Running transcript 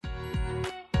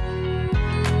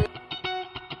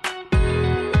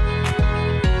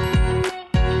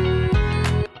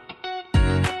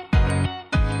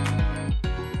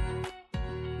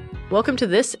Welcome to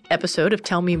this episode of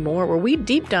Tell Me More, where we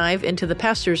deep dive into the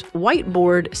pastor's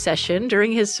whiteboard session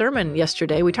during his sermon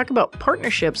yesterday. We talk about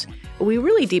partnerships, but we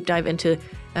really deep dive into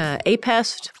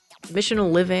APEST,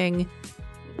 missional living.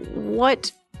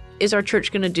 What is our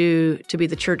church going to do to be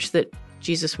the church that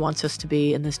Jesus wants us to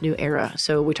be in this new era?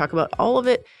 So we talk about all of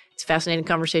it. It's a fascinating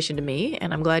conversation to me,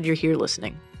 and I'm glad you're here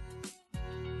listening.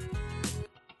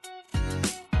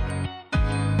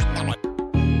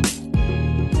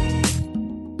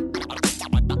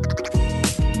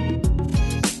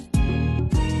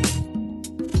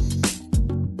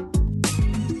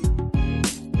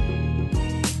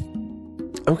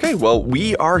 Okay, well,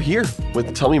 we are here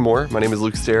with Tell Me More. My name is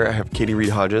Luke Stair. I have Katie Reed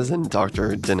Hodges and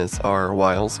Dr. Dennis R.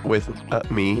 Wiles with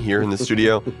me here in the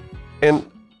studio.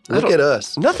 And look at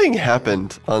us. Nothing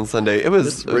happened on Sunday. It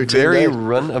was a very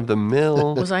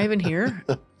run-of-the-mill. Was I even here?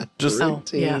 Just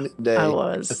yeah, day. I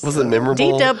was. Was it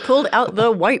memorable? D-Dub pulled out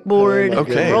the whiteboard,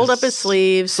 Okay. rolled up his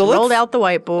sleeves, So rolled out the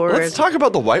whiteboard. Let's talk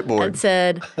about the whiteboard. And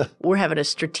said, we're having a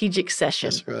strategic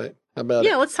session. That's right. How about it?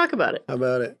 Yeah, let's talk about it. How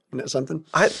about it? Isn't that something?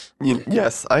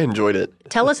 Yes, I enjoyed it.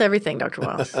 Tell us everything, Dr.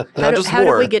 Wiles. Not just how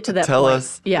more. did we get to that Tell point?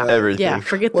 us yeah. everything. Yeah,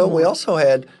 forget the Well, we more. also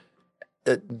had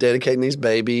dedicating these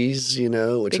babies,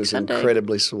 which Big was Sunday.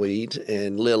 incredibly sweet.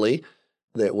 And Lily,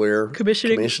 that we're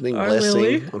Commissioning our blessing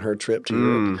Lily. on her trip to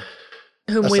Europe.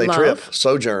 Whom I we say love. trip,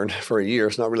 sojourn for a year.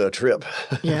 It's not really a trip.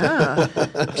 Yeah.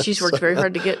 She's worked very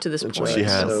hard to get to this That's point. right. She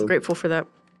has. So grateful for that.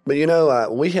 But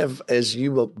we have, as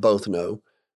you both know,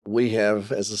 we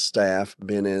have, as a staff,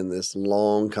 been in this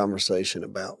long conversation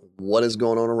about what is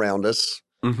going on around us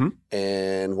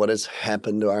and what has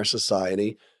happened to our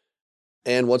society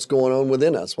and what's going on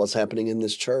within us, what's happening in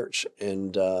this church.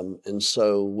 And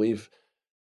so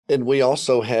we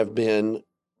also have been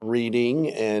reading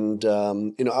and,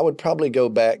 I would probably go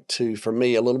back to, for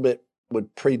me, a little bit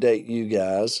would predate you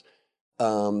guys.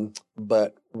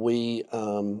 But we,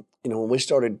 when we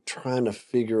started trying to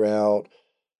figure out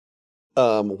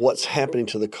what's happening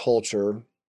to the culture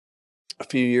a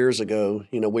few years ago,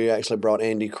 we actually brought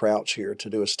Andy Crouch here to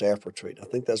do a staff retreat. I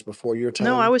think that's before your time.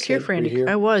 No, I was Kate. here for Were you Andy. here?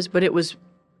 I was, but I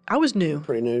was new.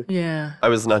 Pretty new. Yeah. I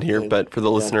was not here, but for the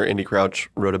Yeah. listener, Andy Crouch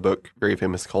wrote a book, very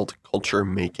famous, called Culture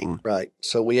Making. Right.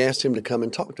 So we asked him to come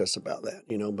and talk to us about that,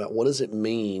 about what does it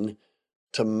mean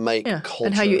to make culture.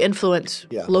 And how you influence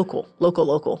Yeah. local.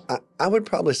 I would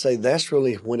probably say that's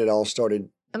really when it all started.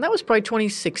 And that was probably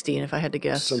 2016, if I had to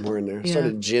guess. Somewhere in there. It Yeah.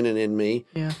 started ginning in me.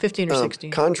 Yeah, 15 or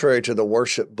 16. Contrary to the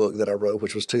worship book that I wrote,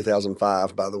 which was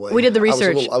 2005, by the way. We did the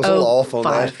research. I was a little off on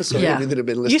 5. that. So Yeah. you that have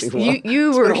been listening for a while. You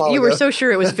It's been a while were ago. so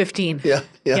sure it was 15. Yeah.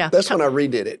 That's when I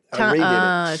redid it.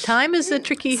 Time is a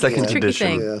tricky Second edition.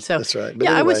 thing. Yes, so that's right. But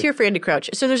I was anyway. here for Andy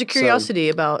Crouch. So there's a curiosity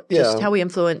about just yeah. how we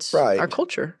influence Right. our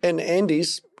culture. And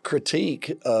Andy's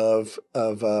critique of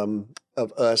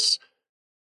us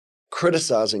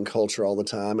criticizing culture all the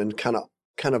time and kind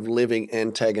of living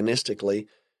antagonistically,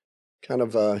 kind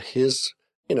of his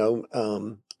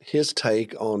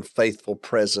take on faithful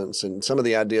presence and some of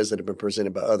the ideas that have been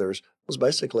presented by others was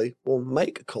basically, well,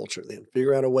 make culture then.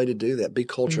 Figure out a way to do that. Be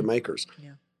culture makers.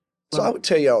 Yeah. So I would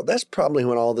tell y'all, that's probably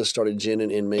when all this started ginning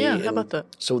in me. Yeah, and how about that?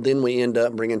 So then we end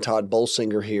up bringing Todd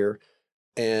Bolsinger here.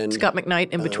 And Scott McKnight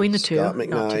in between the two. Scott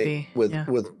not to McKnight be,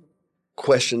 with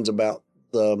questions about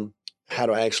how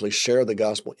to actually share the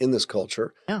gospel in this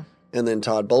culture. Yeah. And then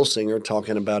Todd Bolsinger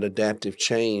talking about adaptive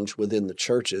change within the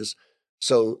churches.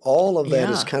 So all of that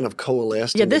is kind of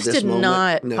coalesced. Yeah, into this did moment.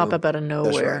 not No, pop up out of that's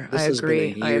nowhere. right. This I has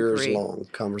agree. been a years-long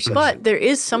conversation. But there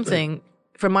is something,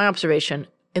 from my observation,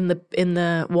 in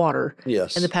the water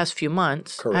yes. in the past few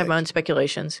months. I have Correct. my own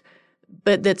speculations,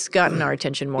 but that's gotten our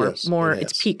attention more. Yes, more, it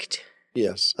it's has. peaked.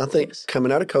 Yes. I think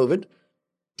coming out of COVID,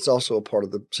 it's also a part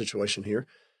of the situation here.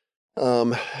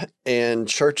 And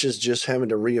churches just having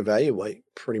to reevaluate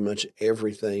pretty much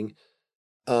everything.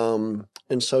 And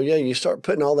so, you start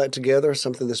putting all that together,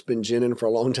 something that's been ginning for a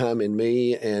long time in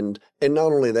me. And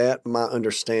not only that, my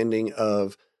understanding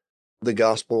of the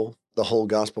gospel, the whole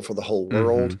gospel for the whole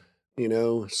world,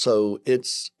 so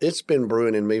it's been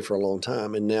brewing in me for a long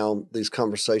time. And now these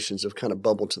conversations have kind of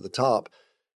bubbled to the top.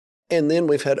 And then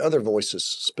we've had other voices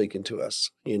speaking to us,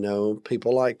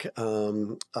 people like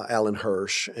Alan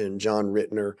Hirsch and John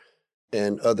Rittner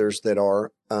and others that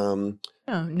are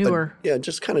Newer.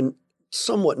 just kind of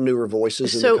somewhat newer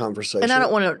voices in the conversation. And I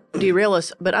don't want to derail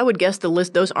us, but I would guess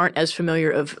those aren't as familiar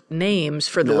of names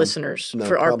for the listeners,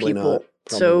 for our probably people. Not.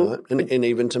 Probably not. And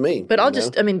even to me. But I'll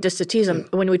just to tease them,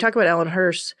 when we talk about Alan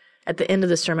Hirsch at the end of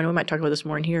the sermon, we might talk about this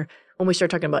more in here, when we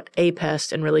start talking about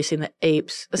APEST and releasing the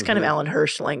apes, that's kind of Alan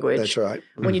Hirsch language. That's right.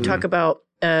 When you talk about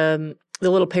the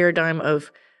little paradigm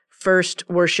of first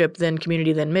worship, then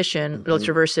community, then mission. Let's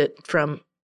reverse it from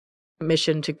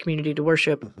mission to community to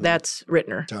worship. That's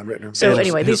Rittner. John Rittner. So And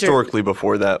anyway, these historically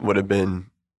before that would have been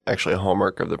actually a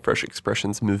hallmark of the Fresh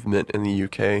Expressions movement in the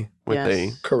UK with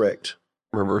a Correct.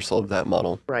 reversal of that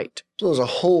model. right. So there's a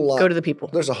whole lot. Go to the people.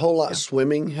 There's a whole lot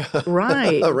swimming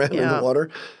Right. around in the water.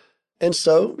 And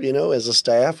so, as a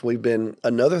staff, we've been,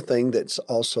 another thing that's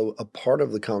also a part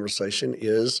of the conversation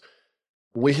is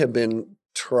we have been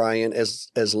trying, as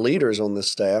leaders on the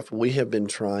staff, we have been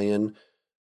trying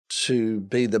to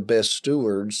be the best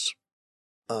stewards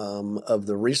of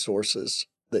the resources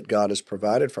that God has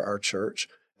provided for our church.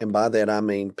 And by that, I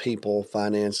mean people,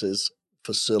 finances,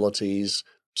 facilities,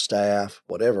 staff,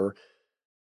 whatever.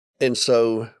 And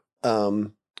so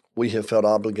we have felt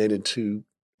obligated to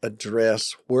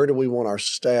address where do we want our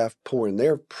staff pouring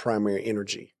their primary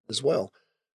energy as well.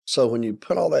 So when you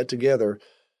put all that together,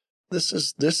 this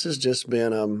has just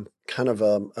been kind of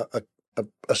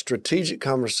a strategic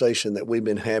conversation that we've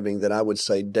been having that I would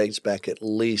say dates back at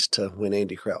least to when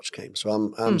Andy Crouch came.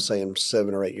 So I'm saying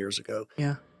 7 or 8 years ago.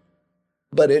 Yeah.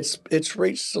 But it's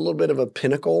reached a little bit of a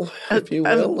pinnacle, if you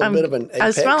will, a bit of an apex. I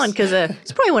was smiling because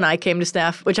it's probably when I came to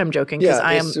staff, which I'm joking because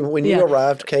I am. When you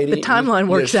arrived, Katie. The timeline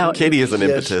works out. Katie is an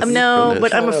impetus. No,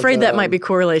 but I'm afraid that might be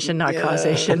correlation, not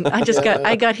causation.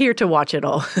 I got here to watch it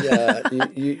all. Yeah,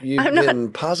 you've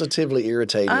been positively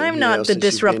irritating. I'm not the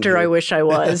disruptor I wish I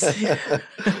was.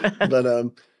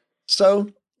 But so.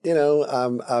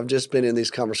 I've just been in these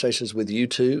conversations with you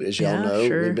too, as y'all know.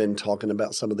 Sure. We've been talking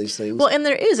about some of these things. Well, and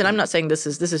there is, and I'm not saying this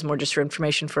is more just for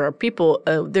information for our people.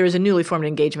 There is a newly formed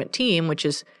engagement team, which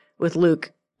is with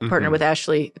Luke, partner with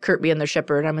Ashley, Kurt being their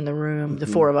shepherd. I'm in the room, the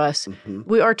four of us.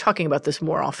 We are talking about this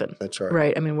more often. That's right.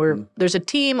 Right. I mean, there's a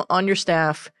team on your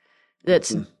staff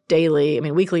that's daily,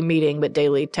 weekly meeting, but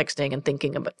daily texting and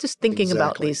thinking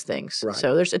about these things. Right.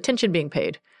 So there's attention being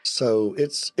paid. So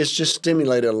it's just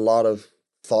stimulated a lot of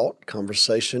thought,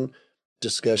 conversation,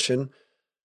 discussion.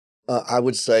 I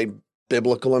would say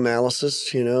biblical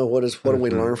analysis. What do we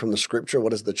learn from the scripture?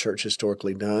 What has the church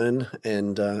historically done?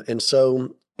 And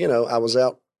so I was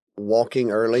out walking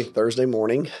early Thursday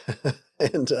morning,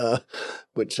 and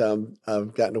which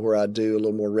I've gotten to where I do a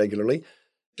little more regularly,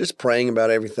 just praying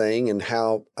about everything and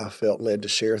how I felt led to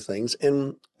share things.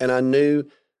 And I knew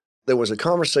there was a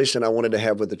conversation I wanted to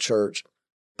have with the church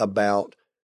about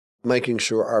making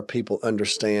sure our people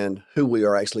understand who we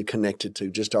are actually connected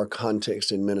to, just our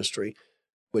context in ministry,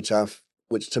 which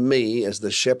to me, as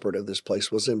the shepherd of this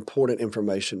place, was important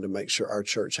information to make sure our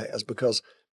church has, because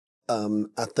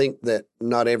I think that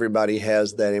not everybody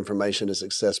has that information as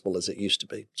accessible as it used to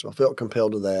be. So I felt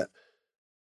compelled to that.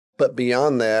 But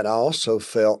beyond that, I also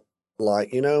felt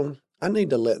like, I need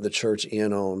to let the church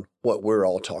in on what we're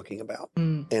all talking about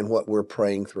and what we're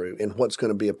praying through and what's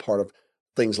going to be a part of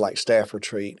things like staff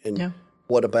retreat and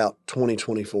what about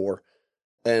 2024.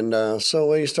 And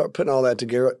so you start putting all that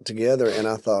together, and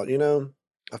I thought,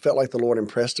 I felt like the Lord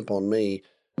impressed upon me,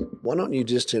 why don't you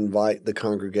just invite the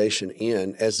congregation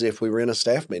in as if we were in a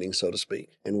staff meeting, so to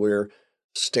speak, and we're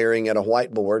staring at a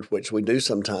whiteboard, which we do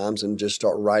sometimes, and just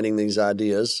start writing these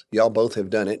ideas. Y'all both have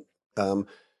done it. You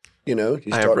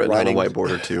start writing on a whiteboard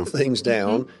or two things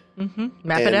down.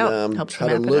 Map it out. Helps try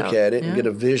to look at it and get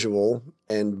a visual,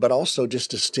 but also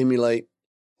just to stimulate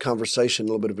conversation in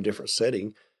a little bit of a different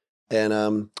setting. And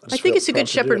I think it's a good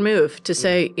shepherd move to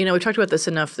say, we talked about this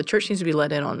enough. The church needs to be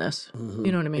let in on this.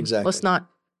 You know what I mean? Exactly. Let's not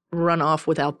run off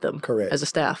without them. Correct. As a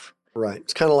staff. Right.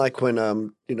 It's kind of like when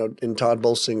in Todd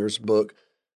Bolsinger's book,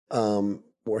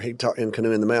 where he in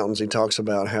Canoe in the Mountains, he talks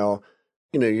about how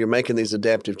you're making these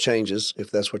adaptive changes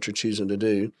if that's what you're choosing to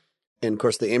do. And of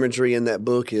course, the imagery in that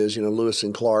book is, Lewis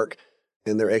and Clark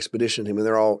and their expedition team, and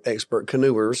they're all expert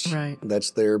canoers. Right.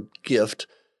 That's their gift.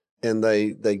 And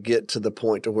they get to the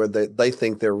point to where they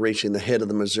think they're reaching the head of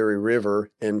the Missouri River,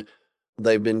 and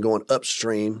they've been going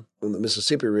upstream on the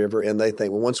Mississippi River, and they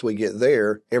think, well, once we get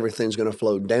there, everything's going to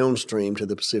flow downstream to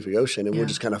the Pacific Ocean, and we'll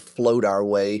just kind of float our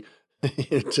way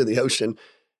to the ocean.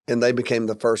 And they became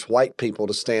the first white people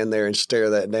to stand there and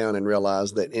stare that down and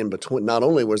realize that in between, not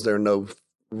only was there no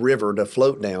river to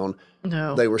float down,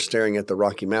 they were staring at the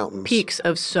Rocky Mountains. Peaks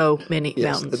of so many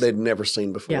mountains. That they'd never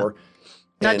seen before. Yeah.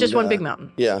 Not just one big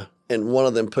mountain. Yeah. And one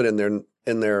of them put in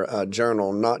their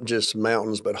journal, not just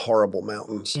mountains, but horrible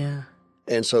mountains. Yeah.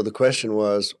 And so the question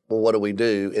was, well, what do we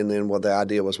do? And then the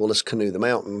idea was, well, let's canoe the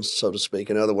mountains, so to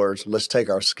speak. In other words, let's take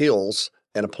our skills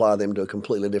and apply them to a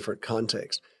completely different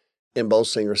context. And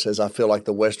Bolsinger says, I feel like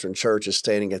the Western church is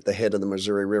standing at the head of the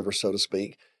Missouri River, so to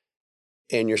speak,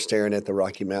 and you're staring at the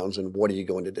Rocky Mountains, and what are you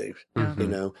going to do?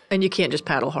 And you can't just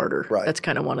paddle harder. Right. That's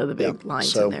kind of one of the big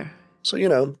lines in there.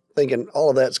 So, thinking all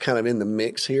of that's kind of in the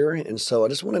mix here. And so I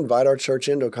just want to invite our church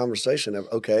into a conversation of,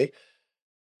 okay,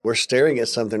 we're staring at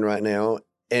something right now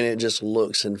and it just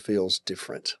looks and feels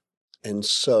different. And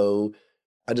so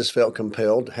I just felt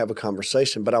compelled to have a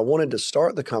conversation, but I wanted to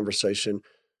start the conversation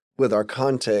with our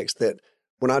context that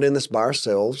we're not in this by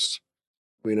ourselves.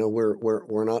 We're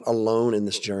not alone in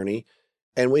this journey.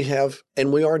 And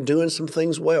we are doing some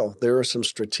things well. There are some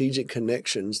strategic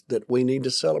connections that we need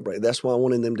to celebrate. That's why I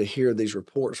wanted them to hear these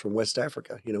reports from West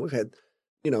Africa. We've had,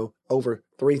 over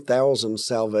 3,000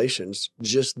 salvations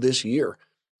just this year.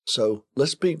 So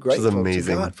let's be grateful to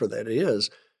God for that. It is.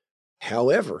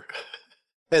 However,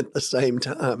 at the same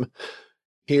time,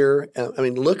 here,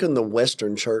 look in the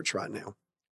Western church right now.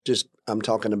 I'm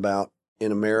talking about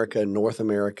in America, North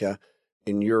America,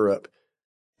 in Europe,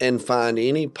 and find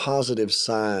any positive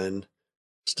sign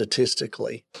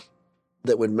statistically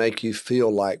that would make you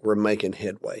feel like we're making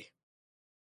headway.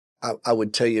 I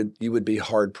would tell you, you would be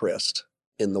hard pressed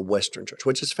in the Western church,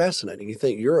 which is fascinating. You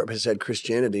think Europe has had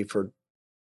Christianity for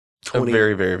 20,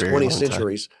 very, very, very 20 long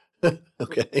centuries.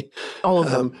 Okay. All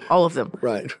of them.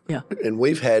 Right. Yeah. And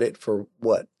we've had it for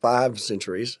 5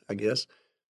 centuries, I guess.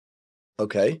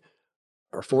 Okay.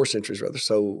 Or 4 centuries rather.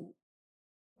 So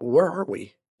where are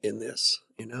we in this,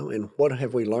 and what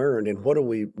have we learned and what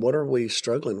are we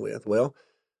struggling with? Well,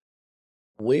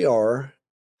 we are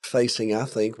facing, I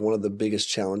think, one of the biggest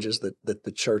challenges that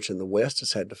the church in the West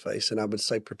has had to face. And I would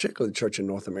say particularly the church in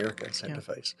North America has had to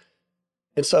face.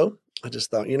 And so I just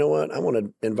thought, you know what, I want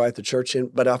to invite the church in,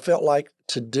 but I felt like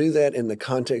to do that in the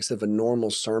context of a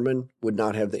normal sermon would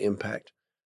not have the impact.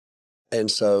 And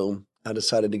so I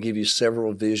decided to give you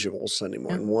several visuals Sunday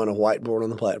morning. One, a whiteboard on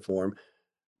the platform,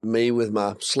 me with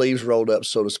my sleeves rolled up,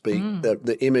 so to speak,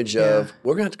 the image of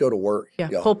we're going to have to go to work. Yeah,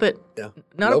 y'all. pulpit. Yeah.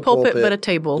 Not a pulpit, but a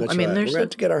table. That's right. We're going to have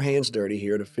to get our hands dirty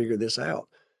here to figure this out.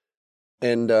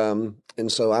 And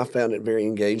so I found it very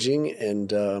engaging,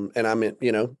 and I'm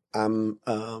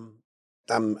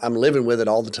living with it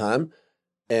all the time.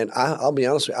 And I'll be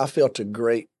honest with you, I felt a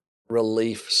great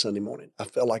relief Sunday morning. I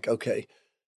felt like, okay,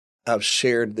 I've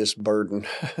shared this burden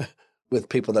with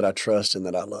people that I trust and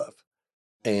that I love.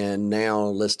 And now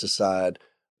let's decide,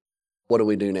 what do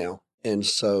we do now? And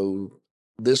so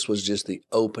this was just the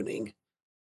opening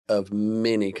of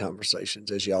many conversations,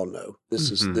 as y'all know.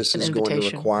 This is going to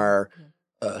require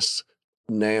us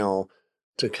now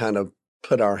to kind of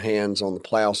put our hands on the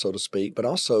plow, so to speak, but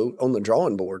also on the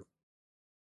drawing board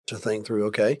to think through,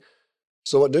 okay,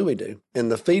 so what do we do?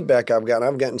 And the feedback I've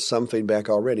gotten some feedback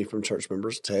already from church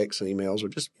members, texts and emails, or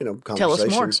just, conversations. Tell us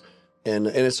more. And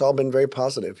it's all been very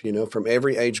positive, from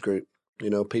every age group,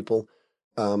 people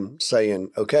saying,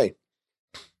 okay,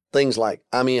 things like,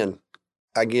 I'm in,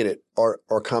 I get it,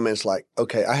 or comments like,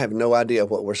 okay, I have no idea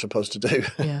what we're supposed to do.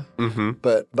 Yeah.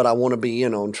 But I want to be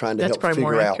in on trying to help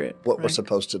figure out what we're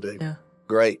supposed to do. Yeah.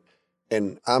 Great.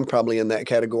 And I'm probably in that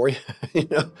category.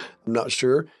 I'm not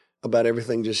sure about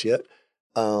everything just yet.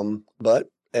 But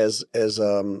as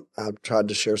I've tried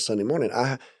to share Sunday morning,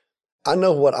 I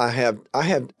know what I have. I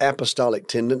have apostolic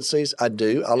tendencies. I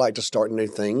do. I like to start new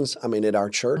things. At our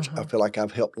church, I feel like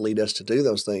I've helped lead us to do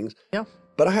those things. Yeah.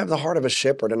 But I have the heart of a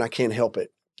shepherd, and I can't help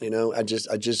it. I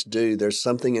just do. There's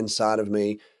something inside of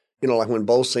me. Like when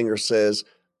Bolsinger says,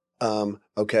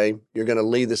 okay, you're going to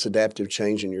lead this adaptive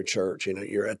change in your church.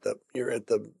 You're at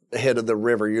the head of the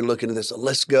river. You're looking at this.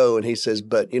 Let's go. And he says,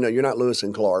 but you're not Lewis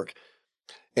and Clark.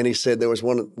 And he said there was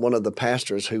one of the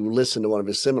pastors who listened to one of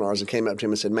his seminars and came up to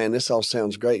him and said, man, this all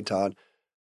sounds great, Todd.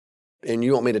 And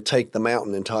you want me to take the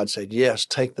mountain? And Todd said, yes,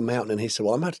 take the mountain. And he said,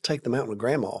 well, I'm about to take the mountain with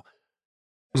Grandma.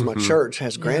 Because my church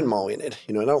has Grandma in it.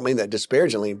 I don't mean that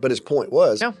disparagingly, but his point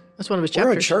was, that's one of his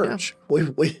chapters. We're a church. Yeah.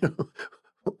 We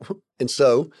And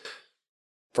so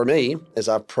for me, as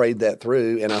I've prayed that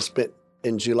through, and I spent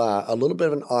in July, a little bit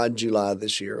of an odd July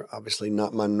this year, obviously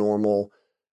not my normal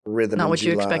rhythm. Not in what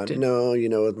July. You expected. No,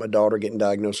 with my daughter getting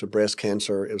diagnosed with breast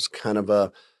cancer, it was kind of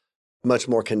a much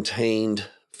more contained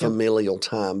familial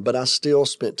time. But I still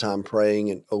spent time praying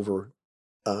and over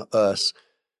us.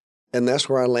 And that's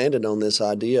where I landed on this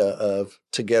idea of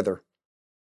together,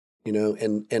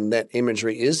 and that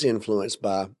imagery is influenced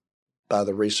by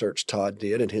the research Todd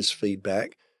did and his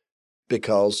feedback.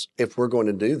 Because if we're going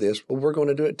to do this, well, we're going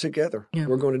to do it together. Yeah.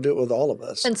 We're going to do it with all of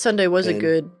us. And Sunday was a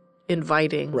good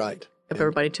inviting of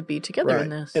everybody to be together in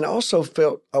this. And I also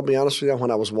felt, I'll be honest with you,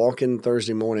 when I was walking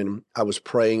Thursday morning, I was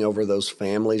praying over those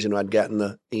families. I'd gotten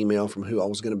the email from who I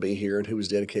was going to be here and who was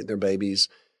dedicating their babies.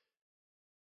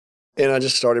 And I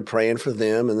just started praying for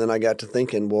them. And then I got to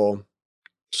thinking, well,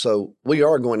 so we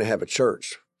are going to have a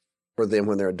church for them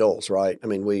when they're adults, right?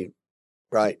 We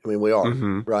are,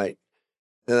 right?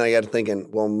 And I got to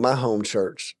thinking, well, my home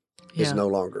church is no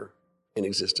longer in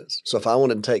existence. So if I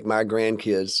wanted to take my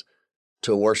grandkids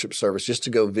to a worship service just to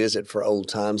go visit for old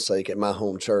time's sake at my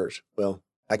home church, well,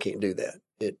 I can't do that.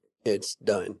 It's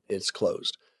done. It's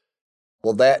closed.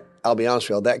 Well, I'll be honest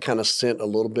with you, that kind of sent a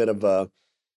little bit of a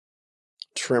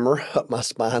tremor up my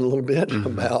spine a little bit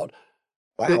about,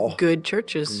 wow. Good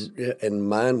churches. And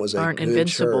mine was aren't good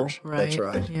invincible, church. right? That's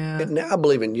right. Yeah. And now I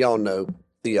believe y'all know,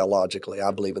 theologically, I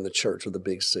believe in the church with a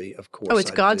big C, of course. Oh, it's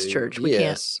God's church. We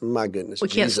can't. My goodness. We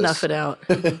can't snuff it out.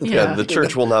 Yeah, the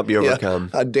church will not be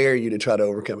overcome. I dare you to try to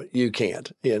overcome it. You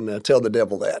can't. And tell the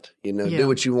devil that. Do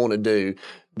what you want to do.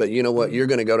 But you know what? You're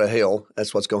going to go to hell.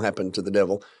 That's what's going to happen to the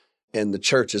devil. And the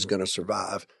church is going to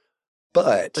survive.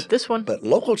 But this one. But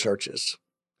local churches.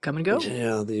 Come and go.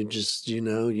 Yeah, they just,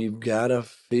 you've got to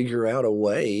figure out a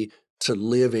way to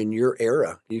live in your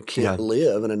era. You can't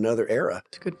live in another era.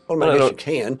 It's good. Well, I guess you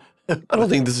can. I don't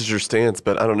think this is your stance,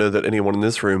 but I don't know that anyone in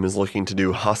this room is looking to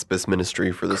do hospice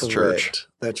ministry for this church.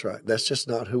 That's right. That's just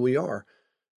not who we are.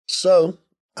 So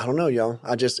I don't know, y'all.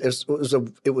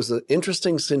 It was an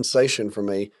interesting sensation for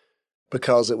me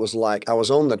because it was like I was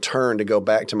on the turn to go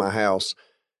back to my house.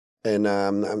 And I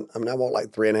walk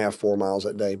like 3.5, 4 miles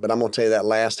a day. But I'm going to tell you that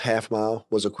last half mile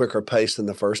was a quicker pace than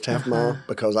the first half mile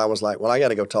because I was like, well, I got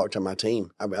to go talk to my team.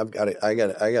 I got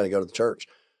to go to the church.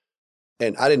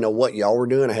 And I didn't know what y'all were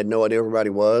doing. I had no idea everybody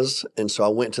was. And so I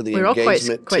went to the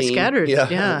engagement team. Quite scattered.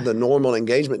 Yeah. The normal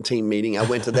engagement team meeting. I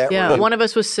went to that room. One of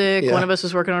us was sick. Yeah. One of us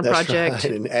was working on a project. Right.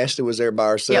 And Ashley was there by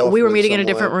herself. Yeah, we were meeting in a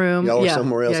different room. Y'all were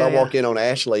somewhere else. I walk in on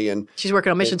Ashley and she's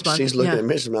working on Missions Month. She's looking at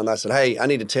Missions Month. And I said, hey, I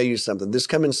need to tell you something. This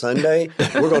coming Sunday,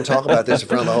 we're going to talk about this in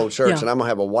front of the whole church. And I'm going to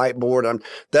have a whiteboard.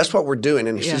 That's what we're doing.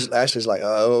 And Ashley's like,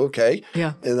 oh, okay.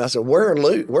 Yeah. And I said,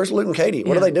 where's Luke and Katie?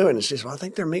 What are they doing? And she said, well, I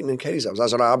think they're meeting in Katie's house. I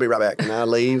said, I'll be right back. And I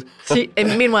leave.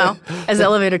 And meanwhile, as the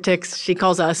elevator ticks, she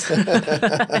calls us.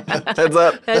 Heads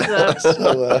up. Heads up.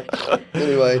 So,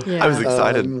 anyway. I was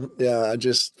excited. I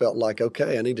just felt like,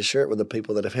 okay, I need to share it with the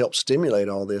people that have helped stimulate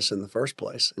all this in the first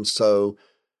place. And so,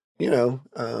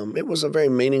 it was a very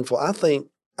meaningful,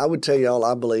 I would tell y'all,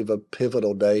 I believe a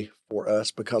pivotal day for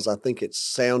us because I think it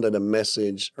sounded a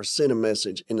message or sent a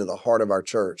message into the heart of our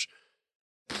church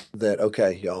that,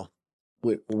 okay, y'all,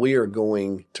 we are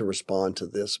going to respond to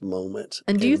this moment,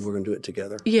 and we're going to do it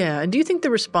together. Yeah, and do you think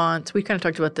the response, we kind of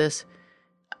talked about this,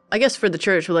 I guess for the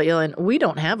church, we'll let you in, we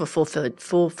don't have a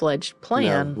full-fledged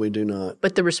plan. No, we do not.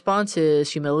 But the response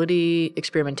is humility,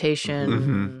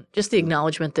 experimentation, just the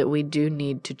acknowledgement that we do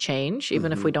need to change,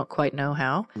 even if we don't quite know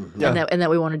how, and that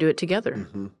we want to do it together.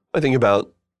 I think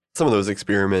about some of those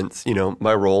experiments,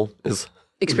 my role is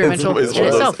experimental is in one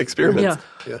of itself. those experiments.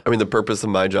 Yeah. I mean, the purpose of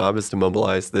my job is to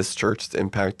mobilize this church to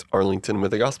impact Arlington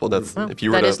with the gospel. That's if you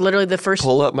were that to is literally the first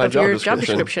pull up my of job your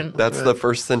description. That's the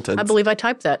first sentence. I believe I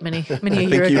typed that many a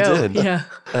year ago. You did. Yeah,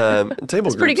 table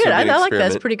it's pretty good. I like that.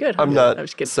 It's pretty good. I'm not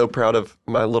so proud of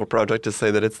my little project to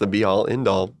say that it's the be all end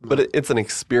all, but it's an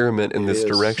experiment in this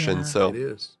direction. Yeah.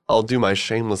 So I'll do my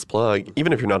shameless plug.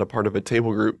 Even if you're not a part of a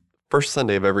table group, first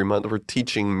Sunday of every month, we're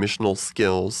teaching missional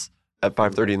skills at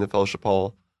 5:30 in the fellowship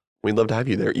hall. We'd love to have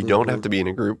you there. You don't have to be in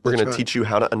a group. We're going to teach you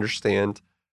how to understand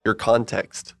your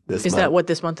context this month. Is that what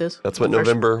this month is? That's what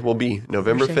November will be.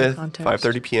 November 5th,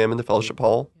 5:30 p.m. in the fellowship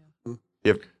hall. You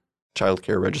have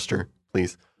childcare register,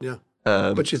 please. Yeah.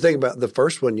 But you think about the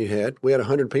first one you had, we had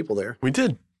 100 people there. We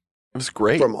did. It was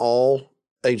great. From all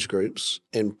age groups.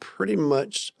 And pretty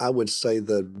much, I would say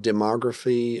the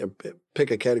demography, pick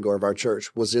a category of our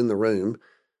church, was in the room.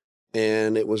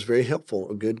 And it was very helpful,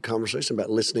 a good conversation about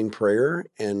listening prayer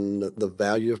and the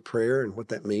value of prayer and what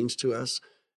that means to us.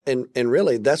 And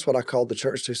really, that's what I called the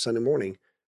church to Sunday morning,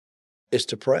 is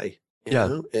to pray. You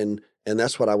know? And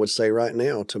that's what I would say right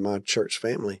now to my church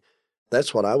family.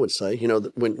 That's what I would say.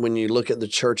 When you look at the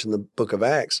church in the book of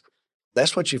Acts,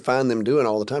 that's what you find them doing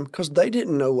all the time because they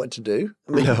didn't know what to do.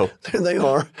 I mean, there they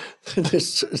are.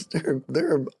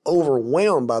 They're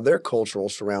overwhelmed by their cultural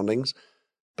surroundings.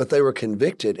 But they were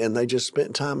convicted and they just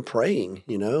spent time praying,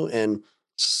 and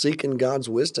seeking God's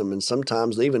wisdom. And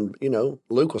sometimes even,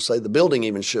 Luke will say the building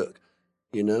even shook.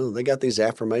 They got these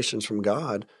affirmations from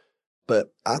God.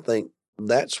 But I think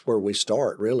that's where we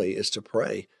start really is to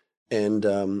pray. And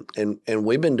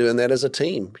we've been doing that as a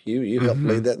team. You helped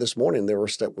lead that this morning. There were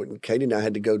steps when Katie and I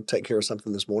had to go take care of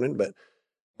something this morning, but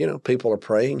people are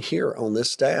praying here on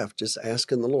this staff, just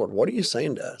asking the Lord, what are you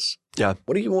saying to us? Yeah.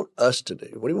 What do you want us to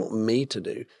do? What do you want me to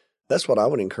do? That's what I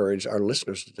would encourage our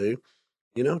listeners to do,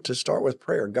 to start with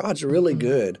prayer. God's really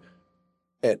good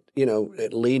at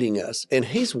leading us. And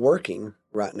he's working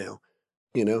right now,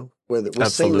 whether we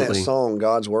sing that song,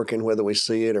 God's working, whether we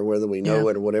see it or whether we know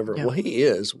it or whatever. Yeah. Well, he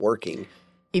is working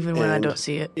Even when I And don't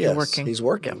see it, yes, you're working. he's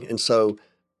working. Yeah. And so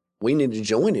we need to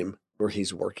join him where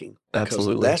he's working. Because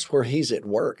Absolutely. that's where he's at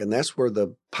work, and that's where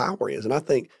the power is. And I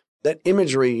think that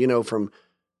imagery, from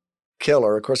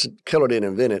Keller, of course, Keller didn't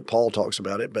invent it. Paul talks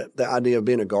about it, but the idea of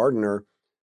being a gardener,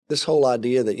 this whole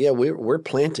idea that, we're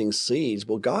planting seeds.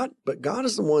 Well, God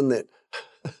is the one that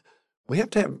we have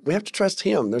to trust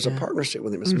him. There's a partnership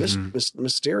with him. It's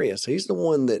mysterious. He's the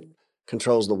one that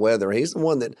controls the weather. He's the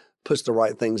one that puts the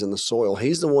right things in the soil.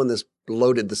 He's the one that's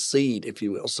loaded the seed, if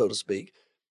you will, so to speak.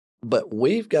 But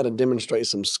we've got to demonstrate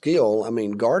some skill. I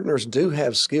mean, gardeners do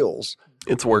have skills.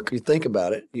 It's work. You think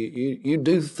about it. You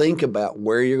do think about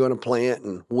where you're going to plant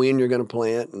and when you're going to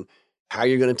plant and how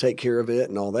you're going to take care of it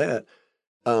and all that.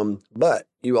 But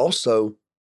you also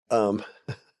have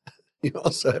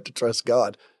to trust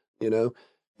God,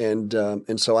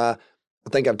 And so I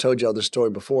think I've told y'all this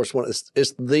story before.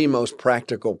 It's the most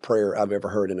practical prayer I've ever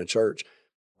heard in a church.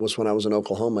 Was when I was in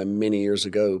Oklahoma many years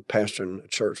ago, pastoring a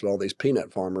church with all these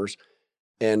peanut farmers.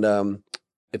 And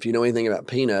if you know anything about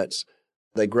peanuts,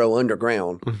 they grow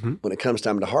underground. Mm-hmm. When it comes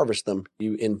time to harvest them,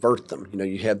 you invert them.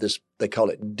 You have this, they call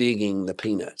it digging the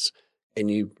peanuts.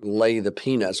 And you lay the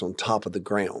peanuts on top of the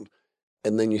ground.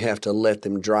 And then you have to let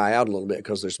them dry out a little bit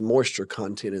because there's moisture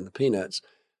content in the peanuts.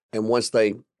 And once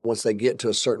they get to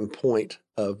a certain point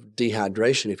of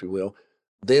dehydration, if you will,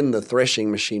 then the threshing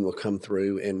machine will come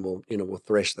through and will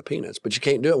thresh the peanuts. But you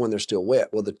can't do it when they're still wet.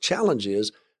 Well, the challenge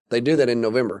is they do that in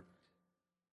November.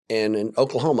 And in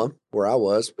Oklahoma, where I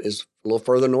was, is a little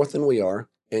further north than we are,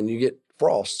 and you get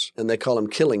frosts, and they call them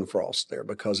killing frosts there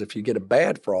because if you get a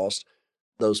bad frost,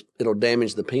 it'll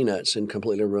damage the peanuts and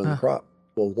completely ruin the crop.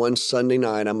 Well, one Sunday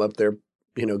night, I'm up there,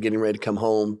 getting ready to come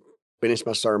home, finish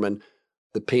my sermon.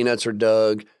 The peanuts are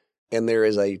dug, and there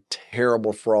is a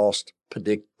terrible frost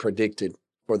predicted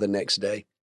for the next day.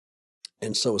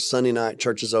 And so Sunday night,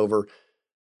 church is over,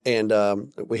 and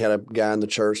we had a guy in the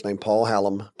church named Paul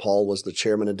Hallam. Paul was the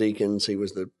chairman of deacons. He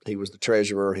was the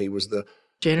treasurer. He was the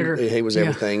janitor. He was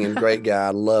everything, and great guy.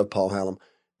 I love Paul Hallam.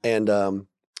 And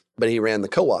but he ran the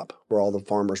co-op where all the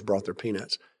farmers brought their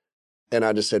peanuts. And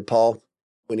I just said, Paul,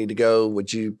 we need to go.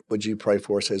 Would you pray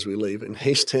for us as we leave? And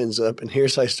he stands up, and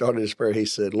here's how he started his prayer. He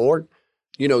said, Lord,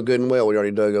 you know good and well we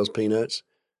already dug those peanuts.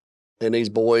 And these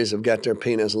boys have got their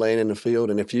peanuts laying in the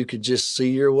field. And if you could just see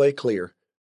your way clear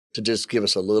to just give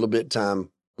us a little bit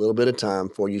of time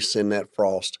before you send that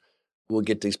frost, we'll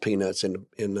get these peanuts in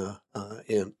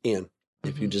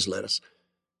if you just let us.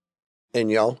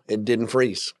 And y'all, it didn't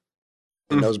freeze.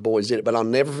 And those boys did it. But I'll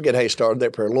never forget how he started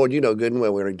that prayer. Lord, you know good and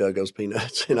well we already dug those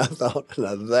peanuts. And I thought,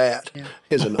 now that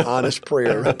is an honest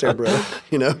prayer right there, brother.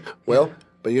 Well,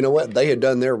 but you know what? They had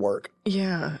done their work.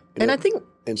 Yeah. And I think...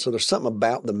 And so there's something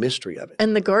about the mystery of it.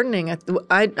 And the gardening,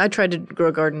 I tried to grow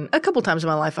a garden a couple times in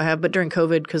my life I have, but during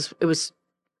COVID, because it was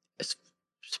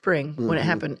spring when it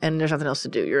happened and there's nothing else to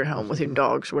do. You're at home with your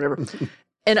dogs or whatever.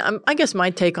 And I guess my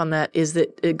take on that is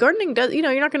that gardening does, you're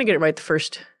not going to get it right the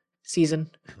first season.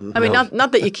 I mean,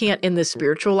 not that you can't in this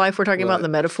spiritual life we're talking about in the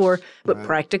metaphor, but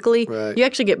practically, you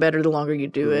actually get better the longer you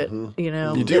do it.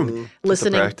 You do. Listening. It's a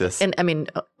practice. And I mean,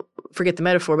 forget the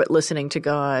metaphor, but listening to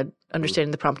God,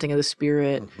 understanding the prompting of the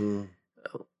Spirit,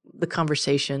 the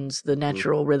conversations, the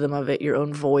natural rhythm of it, your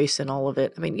own voice and all of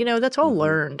it. I mean, that's all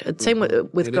learned. Same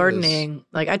with gardening. Is.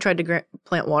 Like I tried to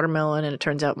plant watermelon and it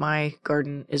turns out my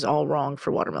garden is all wrong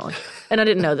for watermelon. And I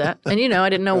didn't know that. And, I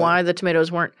didn't know why the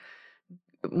tomatoes weren't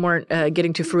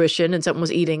getting to fruition and something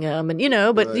was eating them. And,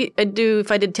 but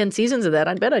if I did 10 seasons of that,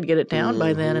 I bet I'd get it down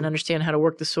by then and understand how to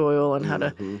work the soil and how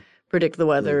to predict the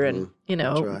weather and,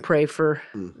 pray for,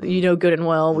 good and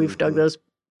well. We've dug those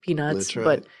peanuts. Right.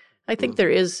 But I think there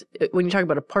is, when you talk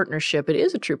about a partnership, it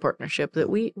is a true partnership that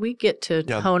we get to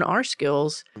hone our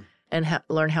skills and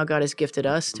learn how God has gifted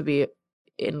us to be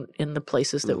in the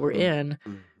places that we're in.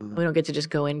 We don't get to just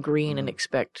go in green and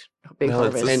expect big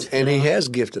harvest. And he has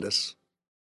gifted us.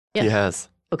 Yeah. He has.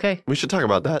 Okay. We should talk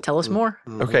about that. Tell us more.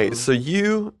 Okay. So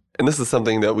and this is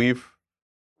something that we've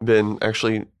been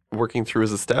actually working through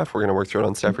as a staff. We're going to work through it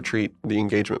on staff retreat. The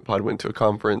engagement pod went to a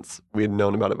conference. We had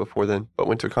known about it before then, but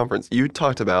went to a conference. You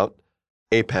talked about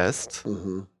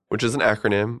APEST, which is an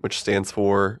acronym, which stands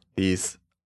for these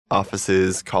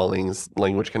offices, callings,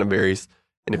 language kind of varies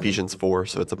in Ephesians 4.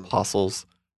 So it's apostles,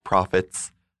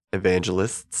 prophets,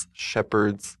 evangelists,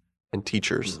 shepherds, and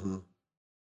teachers.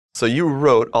 So you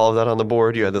wrote all of that on the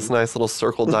board. You had this nice little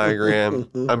circle diagram.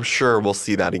 I'm sure we'll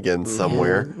see that again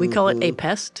somewhere. We call it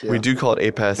APEST. We do call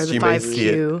it APEST. Or the you 5Q. may see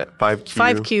it 5Q.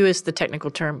 5Q is the technical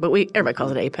term, but everybody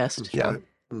calls it APEST. Yeah.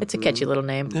 It's a catchy little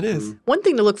name. It is. One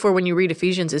thing to look for when you read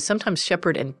Ephesians is sometimes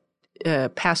shepherd and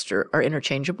pastor are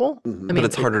interchangeable. Mm-hmm. I mean, but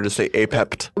it's harder to say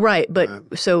apept. right.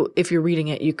 But so if you're reading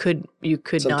it, you could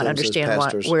Sometimes not there's understand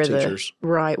pastors, where teachers.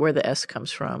 where the S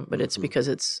comes from, but it's because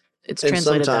it's And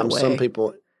translated that sometimes way. some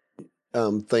people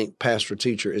think pastor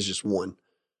teacher is just one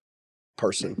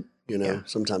person. Yeah.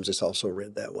 Sometimes it's also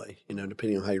read that way.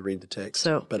 Depending on how you read the text.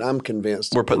 So- but I'm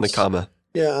convinced We're putting the comma.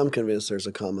 Yeah, I'm convinced there's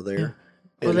a comma there. Yeah.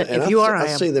 Well, And, then, and if you are, I I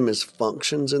am. see them as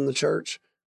functions in the church.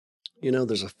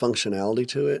 There's a functionality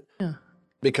to it. Yeah.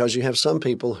 Because you have some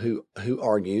people who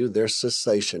argue they're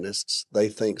cessationists. They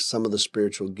think some of the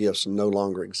spiritual gifts no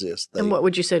longer exist. And what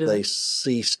would you say to They that?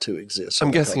 cease to exist. So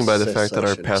I'm they're guessing called by the fact that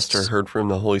our cessationists. pastor heard from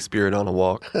the Holy Spirit on a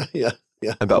walk yeah.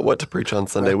 about what to preach on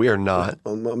Sunday. We are not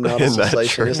I'm not a in that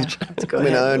cessationist. church. Let's go I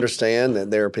mean, ahead. I understand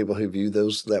that there are people who view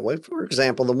those that way. For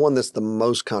example, the one that's the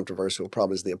most controversial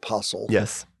probably is the apostle.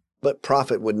 Yes. But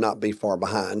prophet would not be far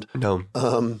behind. No.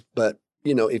 But,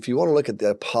 if you want to look at the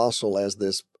apostle as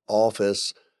this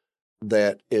office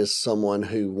that is someone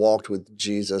who walked with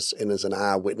Jesus and is an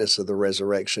eyewitness of the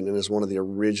resurrection and is one of the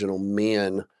original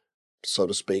men, so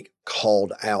to speak,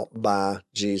 called out by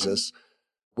Jesus,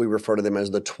 we refer to them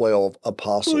as the 12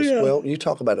 apostles. Oh, yeah. Well, you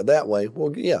talk about it that way.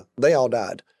 Well, yeah, they all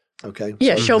died. Okay.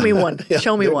 Yeah, So- show me one. Yeah,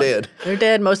 Show me they're one. dead. They're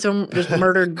dead. Most of them just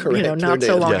murdered, Correct, not they're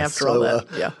so dead. long Yes. after all So, that.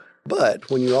 Yeah. But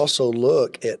when you also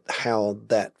look at how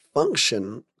that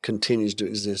function continues to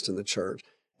exist in the church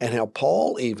and how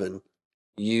Paul even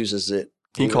uses it.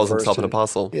 He calls refers himself to- an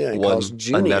apostle. Yeah, he one calls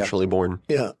Junia. unnaturally born.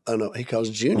 Yeah, I know. He calls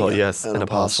Junia Well, yes, an an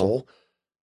apostle.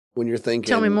 When you're thinking,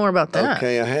 Tell me more about that.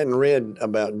 Okay, I hadn't read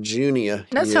about Junia.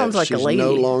 That yet. sounds like a She's lady.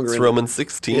 No longer It's in Romans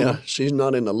 16. Yeah, she's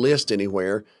not in the list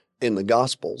anewhere in the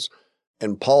Gospels,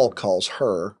 and Paul calls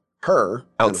her an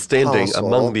Outstanding apostle.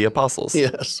 among the apostles.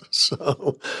 Yes.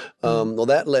 So, well,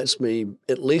 that lets me,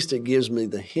 at least it gives me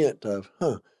the hint of,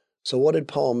 so what did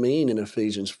Paul mean in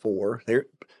Ephesians 4?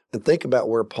 And think about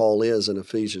where Paul is in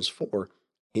Ephesians 4.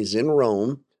 He's in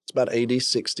Rome. It's about AD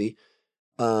 60.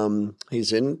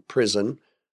 He's in prison,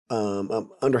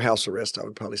 under house arrest, I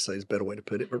would probably say is a better way to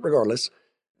put it, but regardless.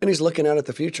 And he's looking out at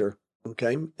the future,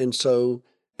 okay?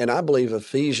 And I believe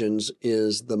Ephesians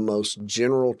is the most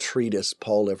general treatise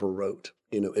Paul ever wrote.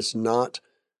 It's not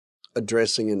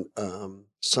addressing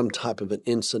some type of an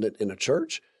incident in a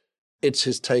church. It's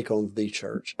his take on the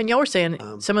church. And y'all were saying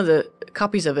some of the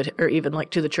copies of it are even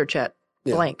like to the church at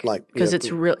blank, because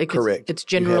it's really correct. It's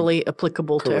generally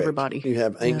applicable to everybody. You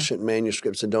have ancient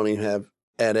manuscripts that don't even have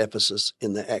ad Ephesus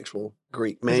in the actual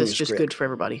Greek 'Cause manuscript. it's just good for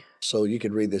everybody. So you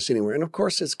could read this anywhere. And of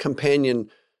course, its companion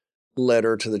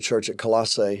letter to the church at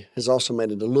Colossae has also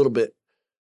made it a little bit,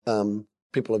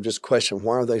 people have just questioned,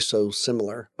 why are they so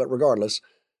similar? But regardless,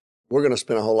 we're going to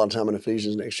spend a whole lot of time in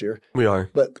Ephesians next year. We are.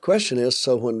 But the question is,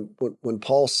 so when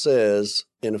Paul says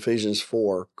in Ephesians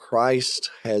 4, Christ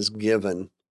has given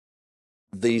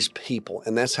these people,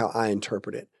 and that's how I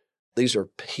interpret it. These are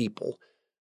people.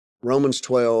 Romans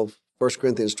 12, 1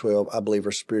 Corinthians 12, I believe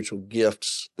are spiritual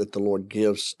gifts that the Lord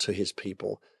gives to his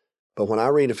people. But when I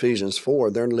read Ephesians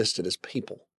 4, they're listed as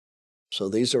people. So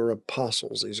these are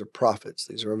apostles, these are prophets,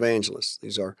 these are evangelists,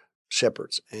 these are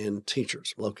shepherds and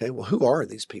teachers. Well, okay, well, who are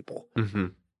these people? Mm-hmm.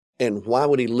 And why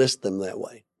would he list them that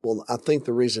way? Well, I think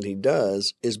the reason he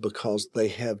does is because they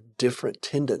have different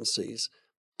tendencies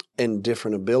and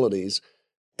different abilities,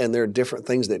 and there are different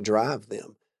things that drive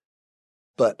them.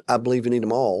 But I believe you need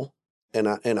them all. And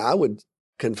I would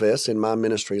confess in my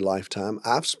ministry lifetime,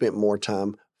 I've spent more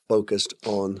time focused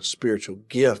on spiritual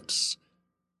gifts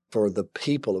for the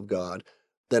people of God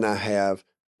than I have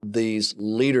these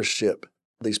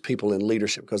people in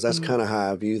leadership, because that's kind of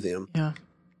how I view them. Yeah.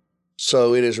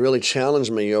 So it has really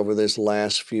challenged me over this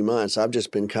last few months. I've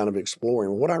just been kind of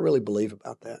exploring what I really believe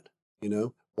about that,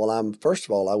 Well, first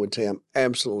of all, I would tell you I'm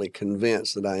absolutely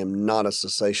convinced that I am not a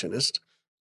cessationist.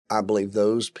 I believe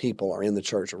those people are in the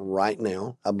church right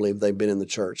now. I believe they've been in the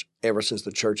church ever since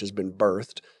the church has been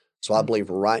birthed. So I believe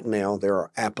right now there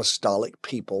are apostolic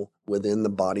people within the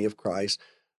body of Christ.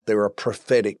 There are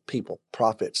prophetic people,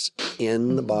 prophets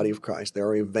in the body of Christ. There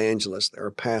are evangelists, there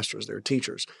are pastors, there are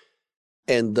teachers.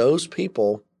 And those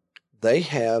people, they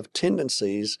have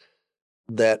tendencies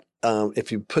that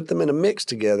if you put them in a mix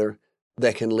together,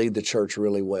 that can lead the church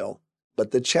really well.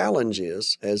 But the challenge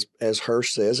is, as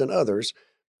Hirsch says and others,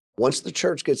 once the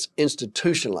church gets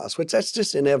institutionalized, which that's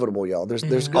just inevitable, y'all. There's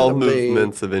All going to be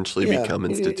movements eventually become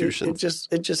institutions.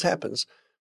 It just happens.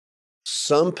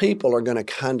 Some people are going to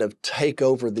kind of take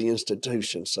over the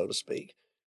institution, so to speak.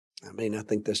 I mean, I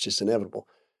think that's just inevitable.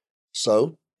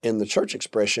 So in the church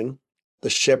expression, the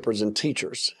shepherds and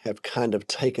teachers have kind of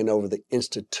taken over the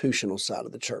institutional side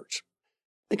of the church.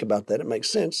 Think about that. It makes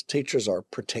sense. Teachers are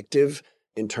protective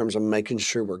in terms of making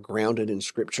sure we're grounded in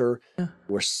Scripture,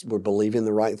 we're believing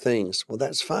the right things. Well,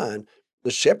 that's fine.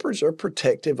 The shepherds are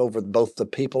protective over both the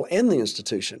people and the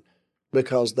institution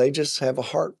because they just have a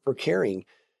heart for caring.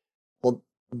 Well,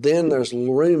 then there's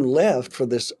room left for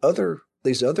these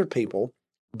other people,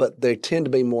 but they tend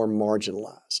to be more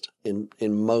marginalized in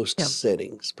most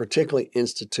settings, particularly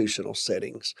institutional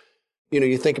settings.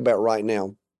 You think about right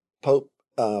now, Pope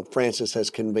Francis has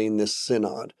convened this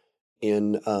synod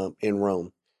in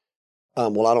Rome.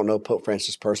 Well, I don't know Pope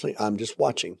Francis personally. I'm just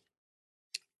watching.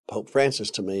 Pope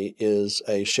Francis, to me, is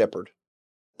a shepherd.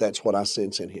 That's what I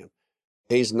sense in him.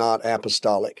 He's not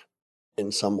apostolic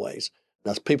in some ways.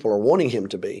 Now, people are wanting him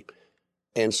to be.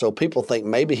 And so people think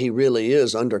maybe he really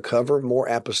is undercover, more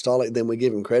apostolic than we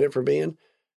give him credit for being.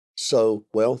 So,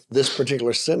 well, this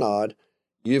particular synod,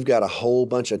 you've got a whole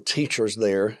bunch of teachers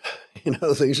there.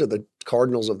 These are the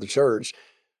cardinals of the church.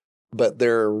 But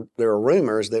there are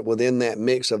rumors that within that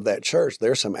mix of that church,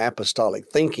 there's some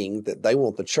apostolic thinking that they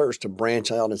want the church to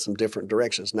branch out in some different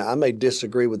directions. Now, I may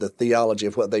disagree with the theology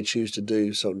of what they choose to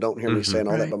do, so don't hear me saying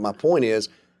all that. But my point is,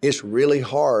 it's really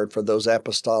hard for those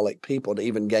apostolic people to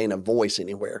even gain a voice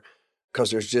anywhere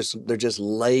because they're just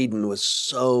laden with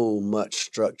so much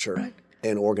structure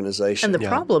and organization. And the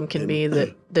problem can be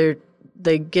that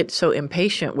they get so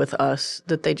impatient with us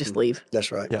that they just leave.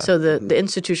 That's right. Yeah. So the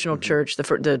institutional church,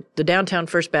 the downtown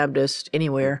First Baptist,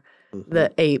 anywhere,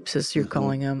 the apes, as you're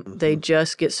calling them, they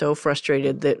just get so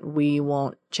frustrated that we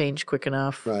won't change quick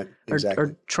enough, right? Exactly.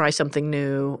 or try something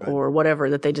new or whatever,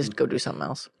 that they just go do something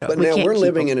else. Yeah. But now we're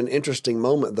living in an interesting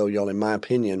moment, though, y'all, in my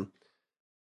opinion,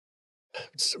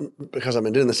 because I've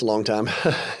been doing this a long time.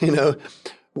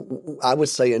 I would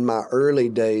say in my early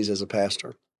days as a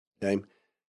pastor, okay,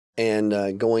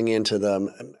 and going into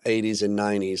the 80s and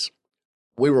 90s,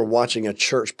 we were watching a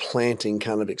church planting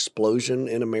kind of explosion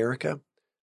in America,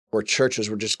 where churches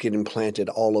were just getting planted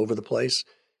all over the place.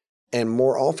 And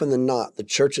more often than not, the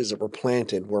churches that were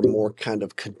planted were more kind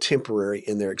of contemporary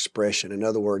in their expression. In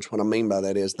other words, what I mean by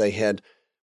that is they had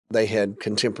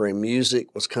contemporary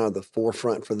music was kind of the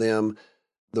forefront for them.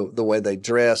 The way they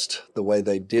dressed, the way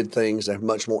they did things, they have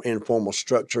much more informal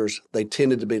structures. They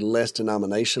tended to be less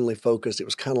denominationally focused. It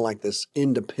was kind of like this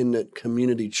independent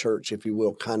community church, if you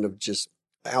will, kind of just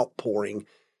outpouring.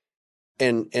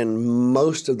 And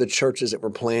most of the churches that were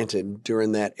planted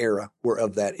during that era were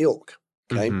of that ilk.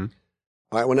 Okay. All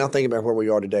right. Well, now think about where we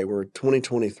are today. We're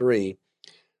 2023.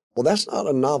 Well, that's not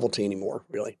a novelty anymore,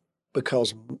 really,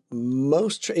 because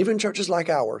even churches like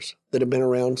ours that have been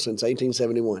around since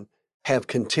 1871 have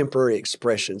contemporary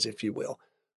expressions, if you will.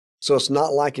 So it's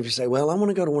not like if you say, well, I want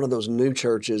to go to one of those new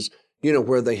churches,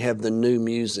 where they have the new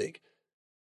music.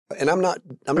 And I'm not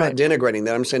denigrating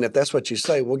that. I'm saying if that's what you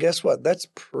say, well, guess what? That's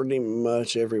pretty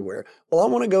much everywhere. Well, I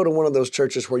want to go to one of those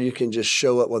churches where you can just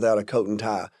show up without a coat and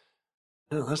tie.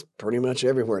 No, that's pretty much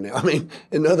everywhere now. I mean,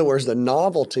 in other words, the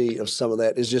novelty of some of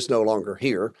that is just no longer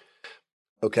here.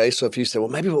 Okay, so if you say, well,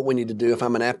 maybe what we need to do if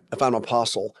I'm an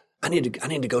apostle, I need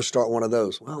to go start one of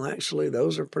those. Well, actually,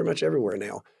 those are pretty much everywhere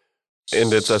now.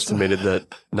 And it's estimated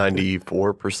that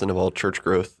 94% of all church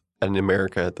growth in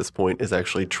America at this point is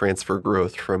actually transfer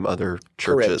growth from other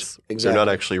churches. Correct. Exactly. They're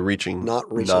not actually reaching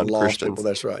lost people.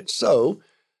 That's right. So,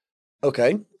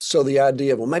 okay. So the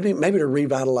idea of, well, maybe to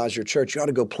revitalize your church, you ought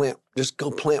to go plant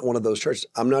one of those churches.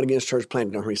 I'm not against church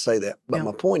planting. Don't hear me say that. But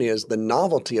my point is the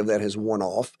novelty of that has worn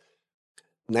off.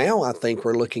 Now I think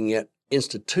we're looking at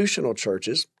institutional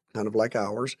churches, kind of like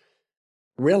ours,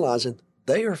 realizing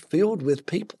they are filled with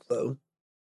people, though.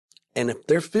 And if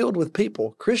they're filled with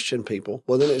people, Christian people,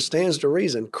 well, then it stands to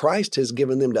reason Christ has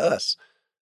given them to us.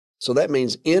 So that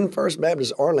means in First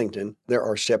Baptist Arlington, there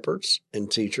are shepherds and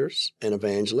teachers and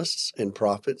evangelists and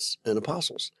prophets and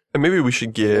apostles. And maybe we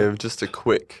should give just a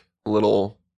quick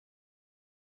little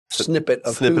snippet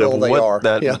of who all they are.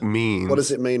 That means. What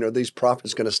does it mean? Are these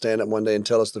prophets going to stand up one day and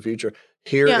tell us the future?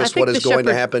 Here is what is going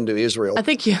to happen to Israel. I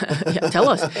think, tell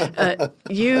us.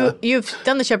 You've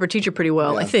done the shepherd teacher pretty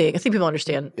well. I think people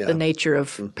understand the nature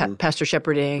of pastor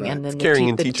shepherding, and then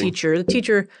the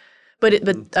teacher.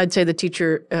 But I'd say the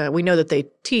teacher. We know that they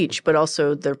teach, but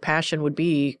also their passion would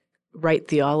be right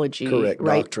theology,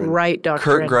 doctrine. Right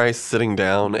doctrine. Kurt Grice sitting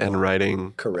down and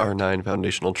writing our 9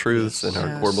 foundational truths and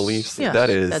our core beliefs. Yes. That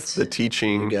is the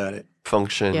teaching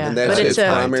function. And that's his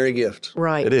primary gift.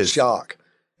 Right. It is. Shock.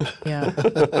 Yeah.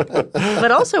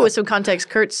 But also with some context,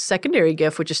 Kurt's secondary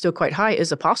gift, which is still quite high,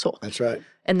 is apostle. That's right.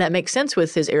 And that makes sense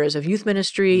with his eras of youth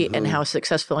ministry and how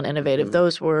successful and innovative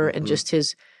those were, and just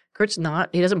Kurt's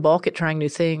he doesn't balk at trying new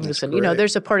things. That's and, correct.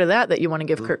 there's a part of that you want to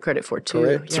give Kurt credit for, too.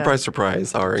 Correct. Yeah. Surprise,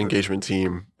 surprise. Our engagement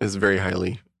team is very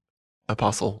highly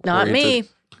apostle Not oriented. me.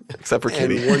 Except for and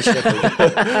Kitty. one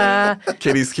shepherd.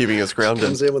 Kitty's keeping us grounded.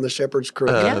 Comes in with the shepherd's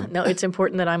crook. Yeah, no, it's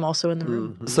important that I'm also in the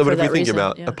room. So, but for if we that think reason,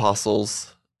 about yeah.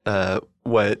 apostles, Yeah,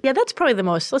 that's probably the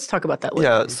most. Let's talk about that later.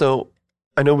 yeah, so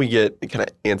I know we get kind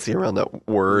of antsy around that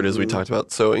word as we talked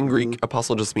about. So in Greek,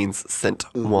 apostle just means sent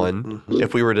one.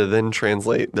 If we were to then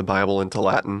translate the Bible into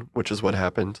Latin, which is what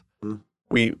happened,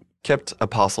 we kept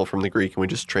apostle from the Greek and we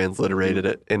just transliterated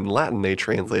it. In Latin, they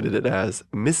translated it as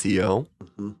missio,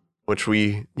 which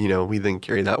we then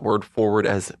carry that word forward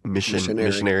as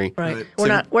missionary. Right.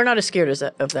 So We're not as scared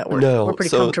of that word. No, We're pretty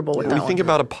so comfortable with when that we one. think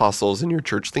about apostles in your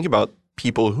church, think about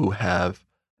people who have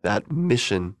that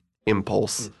mission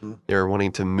impulse. They're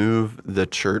wanting to move the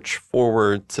church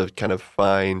forward to kind of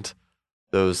find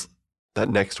that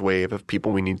next wave of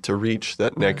people we need to reach,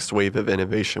 that next wave of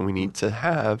innovation we need to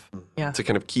have to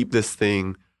kind of keep this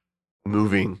thing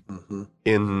moving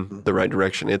in the right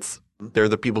direction. They're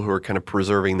the people who are kind of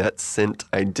preserving that sent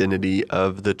identity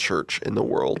of the church in the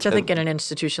world. Which I think in an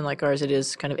institution like ours, it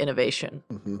is kind of innovation.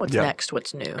 What's next?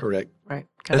 What's new? Correct. Right.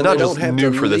 And not just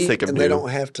new for the sake of and new. they don't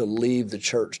have to leave the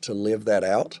church to live that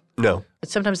out. No. But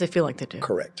sometimes they feel like they do.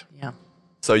 Correct. Yeah.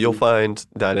 So you'll find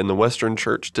that in the Western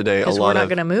church today, Because we're not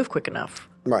going to move quick enough.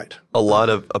 Right. a lot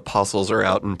of apostles are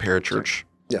out in parachurch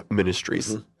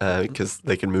ministries because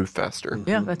they can move faster.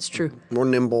 Yeah, that's true. More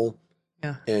nimble.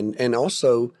 Yeah. And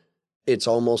also, it's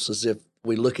almost as if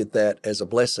we look at that as a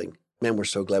blessing. Man, we're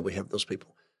so glad we have those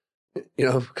people,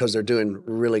 because they're doing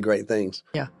really great things.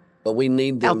 Yeah. But we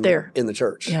need them Out there. in the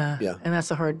church. Yeah. Yeah. And that's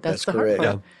the hard part.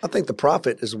 Yeah. I think the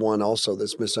prophet is one also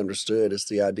that's misunderstood. It's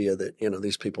the idea that,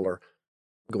 these people are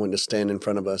going to stand in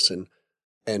front of us and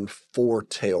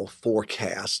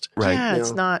forecast. Right. Yeah,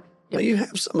 it's not. Now, you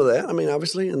have some of that. I mean,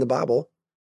 obviously, in the Bible,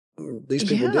 these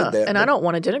people did that. And I don't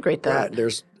want to denigrate that. Right.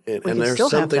 There's still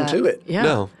have something that. to it. Yeah.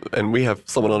 No, and we have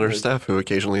someone on our staff who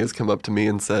occasionally has come up to me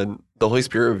and said, the Holy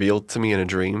Spirit revealed to me in a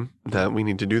dream that we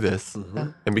need to do this.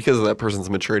 And because of that person's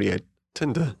maturity, I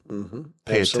tend to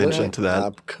pay attention to that.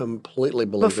 I completely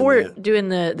believe Before in that. doing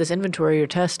this inventory or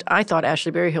test, I thought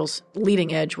Ashley Berryhill's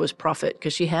leading edge was prophet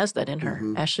because she has that in her.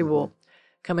 Ashley will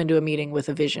come into a meeting with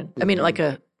a vision. I mean,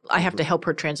 I have to help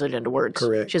her translate it into words.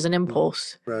 Correct. She has an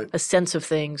impulse, Right. a sense of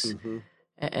things,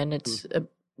 and it's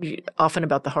often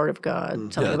about the heart of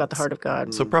God, something about the heart of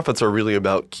God. So prophets are really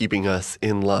about keeping us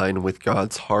in line with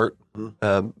God's heart,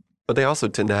 but they also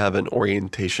tend to have an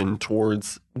orientation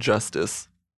towards justice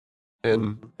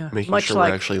and making Much sure like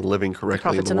we're actually living correctly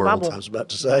in prophets the in the world. Bible. I was about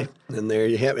to say. And there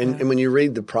you have and when you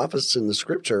read the prophets in the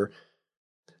scripture,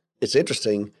 it's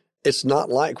interesting. It's not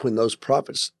like when those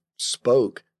prophets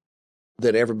spoke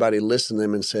that everybody listened to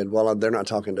them and said, well, they're not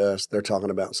talking to us. They're talking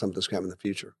about something that's coming in the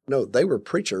future. No, they were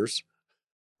preachers.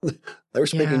 They were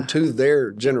speaking to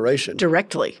their generation.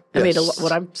 Directly. I mean,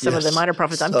 some of the minor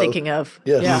prophets I'm thinking of.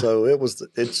 Yes, Yeah. so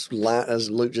it's as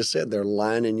Luke just said, they're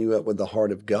lining you up with the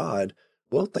heart of God.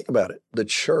 Well, think about it. The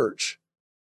church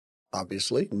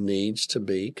obviously needs to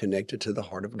be connected to the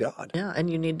heart of God. Yeah, and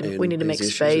we need to And make these issues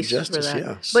of space justice, for that.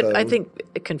 yeah. But I So- think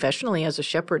confessionally, as a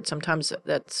shepherd, sometimes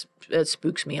that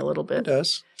spooks me a little bit. It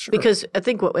does. Sure. Because I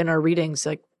think in our readings,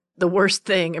 like the worst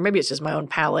thing, or maybe it's just my own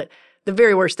palate, the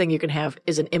very worst thing you can have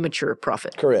is an immature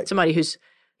prophet. Correct. Somebody who's,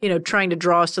 trying to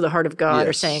draw us to the heart of God, or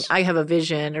Yes. saying, I have a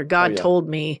vision, or God told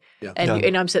me. Yeah.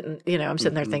 And I'm sitting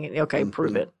there thinking, okay,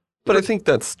 prove it. But I think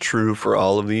that's true for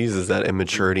all of these, is that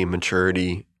immaturity,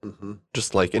 maturity,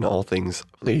 just like in all things,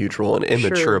 play a huge role. An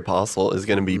immature Sure. apostle is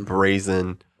going to be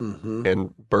brazen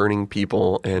and burning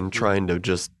people and trying to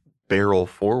just barrel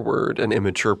forward. An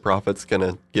immature prophet's going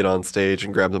to get on stage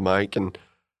and grab the mic and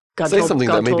say something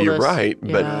that may be right,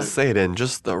 but say it in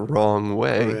just the wrong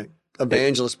way. Correct.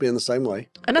 Evangelists being the same way.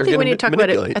 And I They're think we gonna need to talk about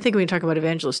it. manipulate. I think we need to talk about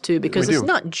evangelists too, because We it's do.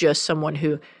 not just someone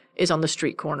who is on the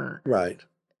street corner Right.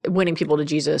 winning people to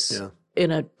Jesus Yeah. in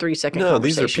a 3-second No,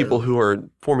 conversation. these are people who are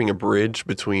forming a bridge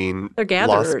between They're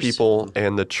lost gatherers. people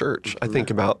and the church. I think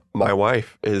about my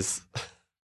wife is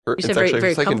She's it's very, actually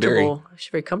very secondary. comfortable. She's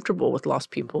very comfortable with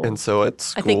lost people. And so at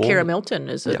school, I think Kara Milton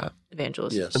is an Yeah.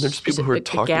 evangelist. Yes. and there's She's people who are a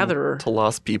talking gatherer. to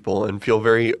lost people and feel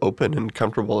very open and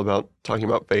comfortable about talking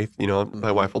about faith.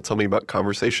 My wife will tell me about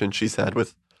conversations she's had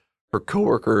with her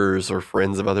coworkers or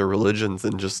friends of other religions,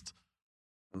 and just,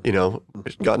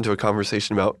 got into a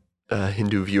conversation about a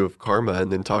Hindu view of karma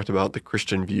and then talked about the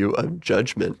Christian view of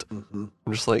judgment. I'm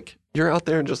just like, you're out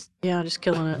there just Yeah, just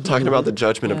killing it. talking about the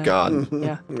judgment of God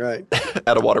Yeah. Right.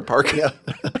 at a water park. Yeah.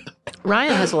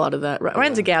 Ryan has a lot of that.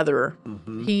 Ryan's a gatherer.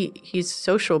 He's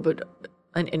social, but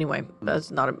anyway,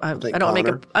 that's not. I don't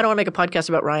Connor- want to make a podcast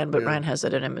about Ryan, but Ryan has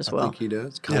that in him as I well. think he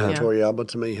does. Connor Torrialba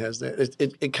to me has that.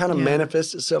 It kind of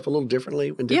manifests itself a little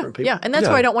differently in different people. Yeah, and that's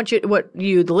why I don't want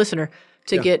you, the listener,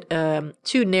 to get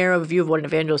too narrow a view of what an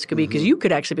evangelist could be, because you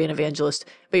could actually be an evangelist,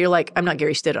 but you're like, I'm not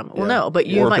Gary Stidham. Well, no, but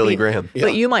you Or might Billy be Graham.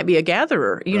 But you might be a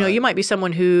gatherer. You know, you might be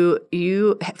someone who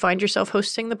you find yourself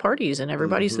hosting the parties and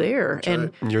everybody's there.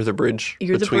 That's right. You're the bridge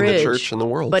You're the between the bridge. church and the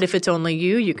world. But if it's only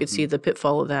you could see the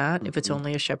pitfall of that. If it's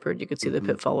only a shepherd, you could see the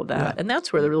pitfall of that. And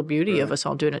that's where the real beauty of us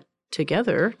all doing it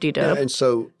together, D-Dub. And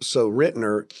so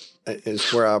Rittner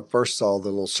is where I first saw the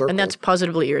little circle. And that's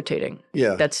positively irritating.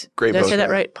 Yeah. That's Great Did I book. say that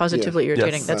right? Positively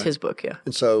irritating. Yes. That's his book, yeah.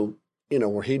 And so,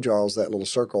 where he draws that little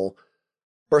circle,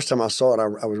 first time I saw it, I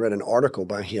read an article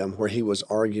by him where he was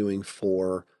arguing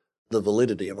for the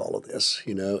validity of all of this,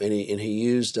 and he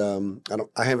used, I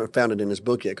haven't found it in his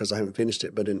book yet because I haven't finished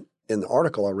it, but in the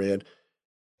article I read,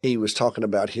 he was talking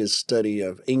about his study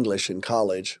of English in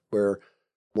college, where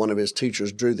one of his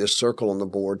teachers drew this circle on the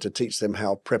board to teach them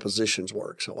how prepositions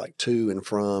work. So like to and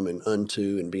from and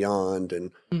unto and beyond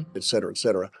and et cetera, et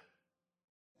cetera.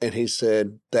 And he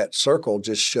said that circle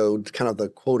just showed kind of the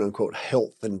quote unquote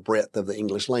health and breadth of the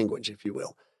English language, if you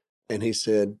will. And he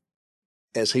said,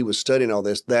 as he was studying all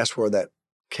this, that's where that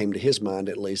came to his mind,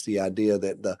 at least, the idea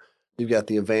that you've got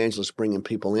the evangelists bringing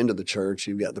people into the church.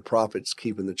 You've got the prophets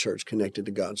keeping the church connected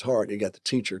to God's heart. You got the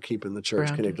teacher keeping the church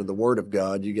connected to the word of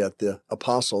God. You got the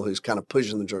apostle who's kind of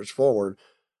pushing the church forward.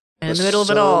 And in the middle of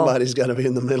it all. Somebody's got to be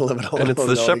in the middle of it all. And it's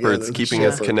the shepherds keeping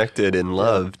us connected and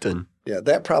loved. And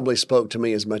that probably spoke to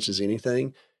me as much as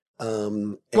anything.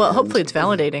 Well, hopefully it's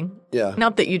validating. Yeah.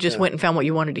 Not that you just went and found what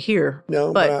you wanted to hear.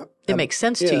 No, but it makes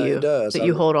sense to you that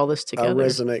you hold all this together. I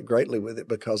resonate greatly with it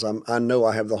because I know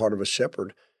I have the heart of a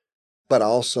shepherd, but I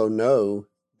also know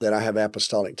that I have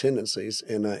apostolic tendencies,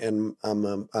 and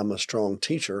I'm a strong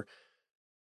teacher.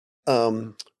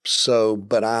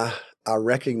 But I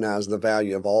recognize the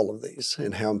value of all of these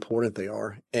and how important they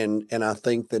are, and I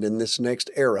think that in this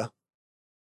next era,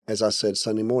 as I said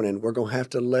Sunday morning, we're going to have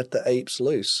to let the apes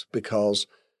loose because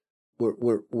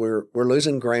we're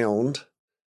losing ground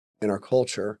in our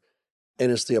culture,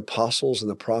 and it's the apostles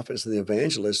and the prophets and the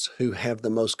evangelists who have the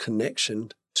most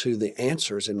connection to the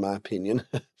answers, in my opinion,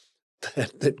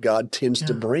 that God tends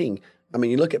to bring. I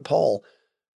mean, you look at Paul.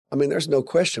 I mean, there's no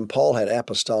question Paul had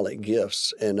apostolic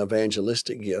gifts and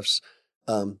evangelistic gifts,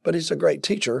 but he's a great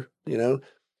teacher,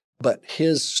 But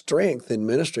his strength in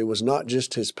ministry was not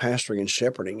just his pastoring and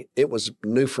shepherding. It was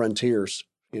new frontiers,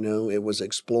 It was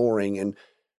exploring and,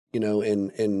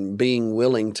 and being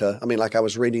willing to. I mean, like I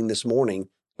was reading this morning,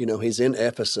 he's in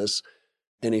Ephesus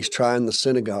and he's trying the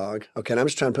synagogue. Okay, and I'm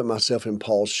just trying to put myself in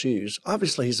Paul's shoes.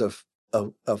 Obviously, he's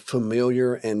a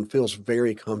familiar and feels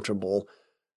very comfortable,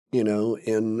 in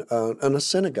a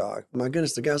synagogue. My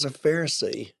goodness, the guy's a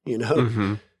Pharisee,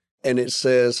 Mm-hmm. And it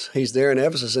says he's there in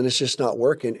Ephesus and it's just not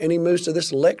working. And he moves to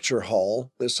this lecture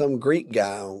hall that some Greek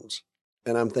guy owns.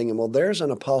 And I'm thinking, well, there's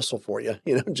an apostle for you,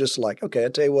 just like, okay, I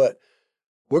tell you what,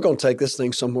 we're going to take this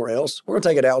thing somewhere else. We're going to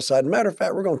take it outside. Matter of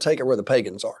fact, we're going to take it where the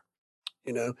pagans are,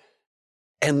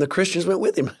 And the Christians went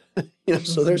with him,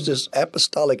 So there's this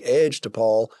apostolic edge to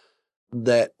Paul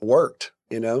that worked,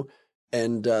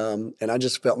 And I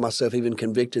just felt myself even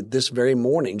convicted this very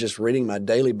morning, just reading my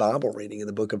daily Bible reading in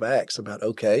the book of Acts about,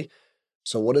 okay,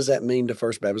 so what does that mean to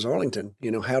First Baptist Arlington?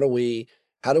 How do we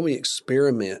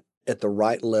experiment at the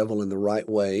right level in the right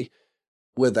way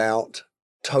without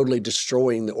totally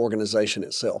destroying the organization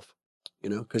itself?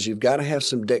 Because you've got to have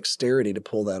some dexterity to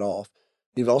pull that off.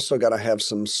 You've also got to have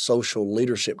some social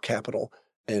leadership capital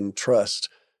and trust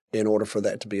in order for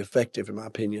that to be effective, in my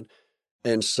opinion.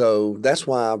 And so that's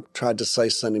why I tried to say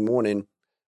Sunday morning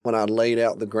when I laid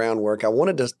out the groundwork, I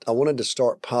wanted to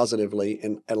start positively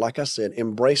and like I said,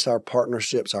 embrace our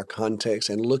partnerships, our context,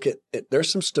 and look at it.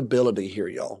 There's some stability here,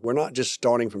 y'all. We're not just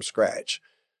starting from scratch.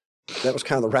 That was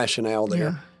kind of the rationale there.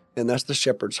 Yeah. And that's the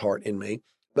shepherd's heart in me.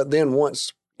 But then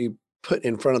once you put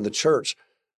in front of the church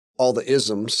all the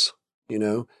isms,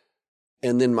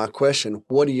 and then my question,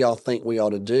 what do y'all think we ought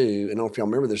to do? And I don't know if y'all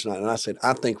remember this or not. And I said,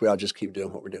 I think we ought to just keep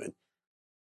doing what we're doing.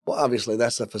 Well, obviously,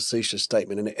 that's a facetious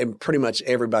statement, and pretty much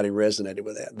everybody resonated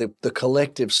with that. The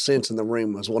collective sense in the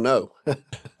room was, well, no.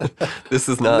 This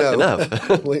is not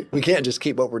enough. we can't just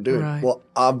keep what we're doing. Right. Well,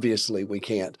 obviously, we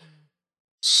can't.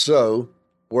 So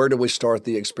where do we start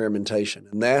the experimentation?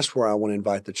 And that's where I want to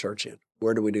invite the church in.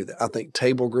 Where do we do that? I think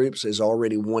table groups is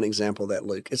already one example of that,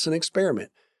 Luke. It's an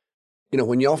experiment.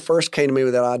 When y'all first came to me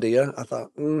with that idea, I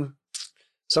thought, part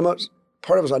of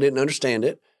it was I didn't understand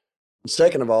it. And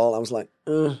second of all, I was like,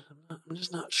 I'm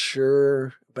just not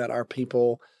sure about our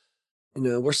people.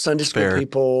 We're Sunday school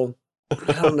people.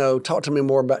 I don't know. Tell me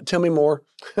more.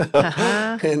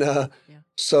 Uh-huh. And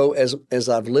so as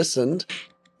I've listened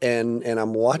and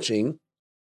I'm watching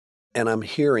and I'm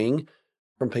hearing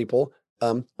from people,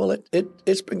 Well,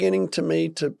 it's beginning to me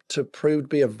to prove to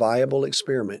be a viable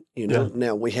experiment.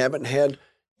 Now we haven't had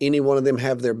any one of them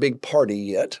have their big party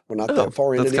yet. We're not that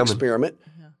far into the experiment.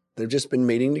 Yeah. They've just been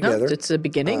meeting together. No, it's the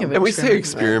beginning of it. And we say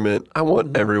experiment. I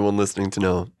want everyone listening to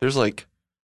know there's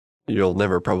you'll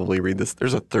never probably read this.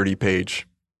 There's a 30-page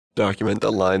document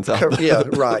that lines out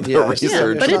the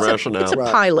research but and rationale. It's a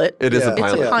pilot. It is a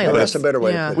pilot. It's a pilot. That's a better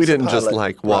way to put it. We didn't just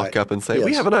walk up and say,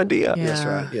 we have an idea. Yeah. That's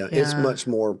right. Yeah. It's much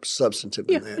more substantive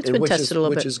than that. It's been tested a little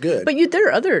bit. Which is good. But there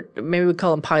are other, maybe we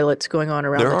call them pilots going on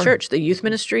around the church. The youth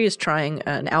ministry is trying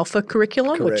an alpha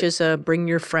curriculum, which is bring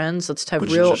your friends. Let's have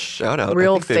real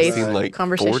faith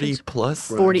conversations.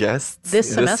 40+ guests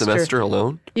this semester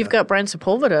alone. You've got Brian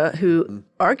Sepulveda, who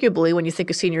arguably, when you think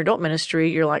of senior adult ministry,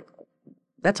 you're like,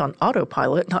 that's on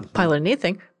autopilot, not piloting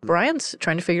anything. Brian's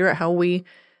trying to figure out how we,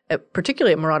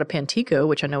 particularly at Morada Pantico,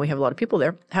 which I know we have a lot of people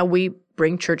there, how we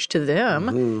bring church to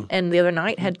them. And the other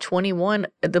night had 21,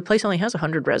 the place only has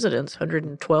 100 residents,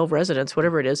 112 residents,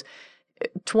 whatever it is.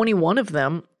 21 of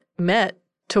them met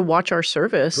to watch our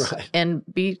service and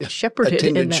be shepherded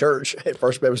attended church at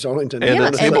First Baptist Arlington.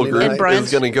 And the table group is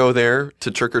going to go there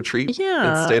to trick or treat.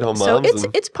 And stay-at-home moms.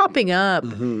 So it's popping up.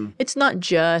 It's not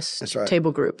just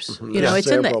table groups.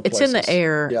 It's in the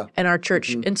air in our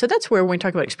church. And so that's where when we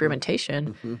talk about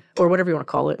experimentation or whatever you want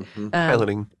to call it.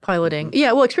 Piloting.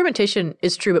 Yeah, well, experimentation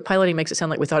is true, but piloting makes it sound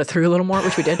like we thought it through a little more,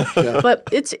 which we did. But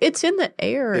it's in the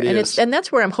air. And that's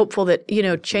where I'm hopeful that,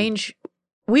 change.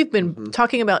 We've been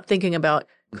thinking about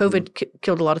COVID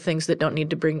killed a lot of things that don't need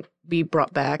to be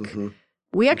brought back.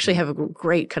 We actually have a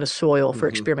great kind of soil for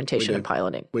experimentation and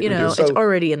piloting. It's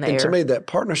already in the air. And to me, that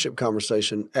partnership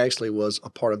conversation actually was a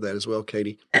part of that as well,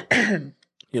 Katie.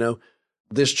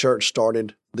 This church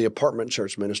started the apartment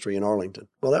church ministry in Arlington.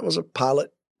 Well, that was a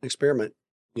pilot experiment.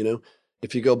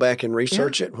 If you go back and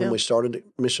research it, when we started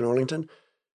Mission Arlington,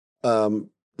 the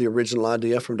original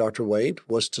idea from Dr. Wade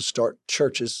was to start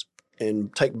churches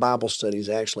and take Bible studies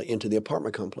actually into the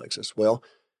apartment complexes. Well,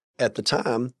 at the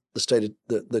time,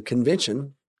 the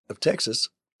convention of Texas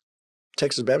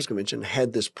Baptist Convention,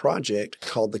 had this project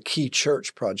called the Key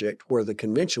Church Project, where the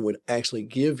convention would actually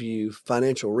give you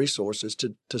financial resources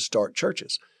to start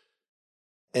churches.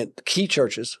 And key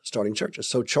churches, starting churches.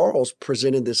 So Charles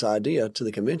presented this idea to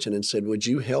the convention and said, would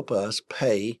you help us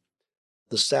pay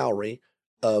the salary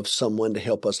of someone to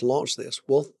help us launch this?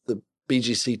 Well, the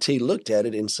BGCT looked at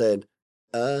it and said,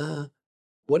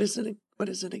 what is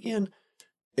it again?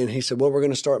 And he said, well, we're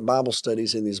going to start Bible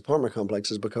studies in these apartment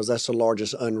complexes because that's the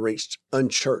largest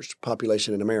unchurched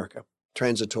population in America.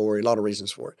 Transitory, a lot of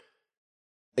reasons for it.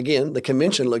 Again, the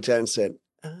convention looked at it and said,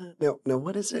 now,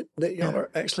 what is it that y'all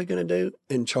are actually going to do?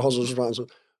 And Charles' response was,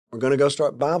 we're going to go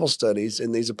start Bible studies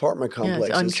in these apartment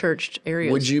complexes. Unchurched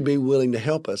areas. Would you be willing to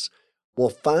help us? Well,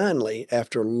 finally,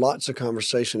 after lots of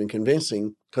conversation and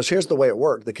convincing, because here's the way it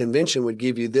worked. The convention would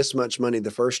give you this much money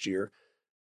the first year,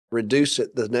 reduce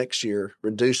it the next year,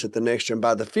 reduce it the next year. And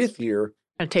by the fifth year,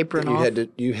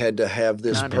 you had to have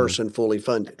this person fully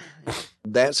funded.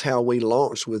 That's how we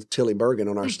launched with Tilly Bergen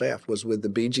on our staff, was with the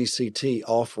BGCT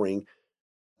offering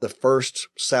the first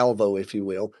salvo, if you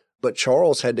will. But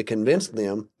Charles had to convince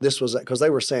them this was because they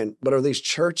were saying, but are these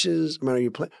churches? I mean, are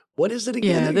you what is it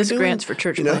again? Yeah, this grant's for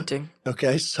church planting.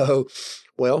 Okay, so,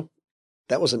 well,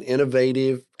 that was an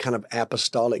innovative kind of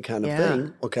apostolic kind of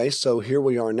thing. Okay, so here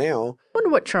we are now. I wonder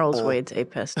what Charles Wade's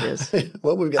APEST is.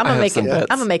 Well, we've got. I'm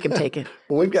gonna make him take it.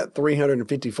 Well, we've got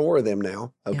 354 of them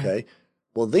now. Okay. Yeah.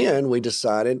 Well, then we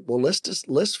decided, well,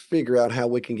 let's figure out how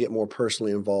we can get more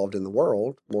personally involved in the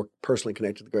world, more personally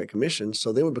connected to the Great Commission.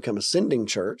 So then we become a sending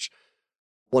church.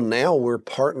 Well, now we're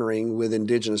partnering with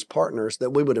indigenous partners that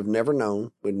we would have never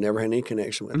known, we'd never had any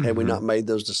connection with, had we not made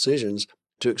those decisions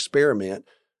to experiment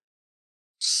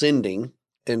sending.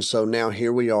 And so now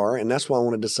here we are. And that's why I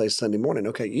wanted to say Sunday morning,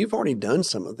 okay, you've already done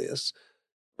some of this.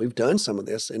 We've done some of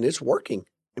this, and it's working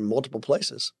in multiple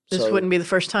places. This wouldn't be the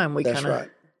first time we kind of. That's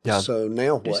right. Yeah. So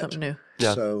now what? Do something new.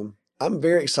 Yeah. So I'm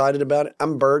very excited about it.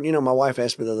 I'm burdened. My wife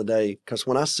asked me the other day, because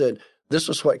when I said, this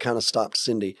was what kind of stopped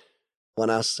Cindy,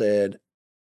 when I said,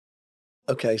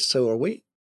 okay, so are we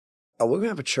going to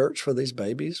have a church for these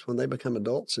babies when they become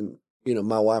adults? And,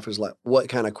 my wife was like, what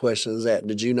kind of question is that?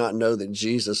 Did you not know that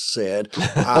Jesus said,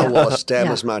 I will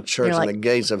establish my church in the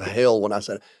gates of hell when I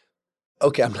said,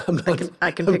 okay, I'm not.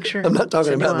 I can picture. I'm not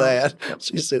talking about that.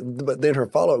 She said, but then her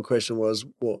follow-up question was,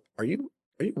 well, are you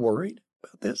worried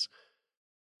about this?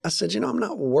 I said, I'm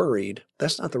not worried.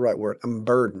 That's not the right word. I'm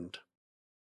burdened.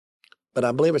 But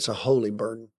I believe it's a holy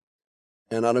burden.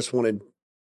 And I just wanted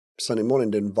Sunday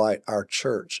morning to invite our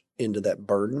church into that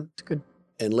burden. It's good.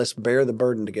 And let's bear the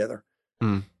burden together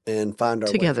and find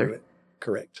our way through it.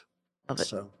 Correct. Love it.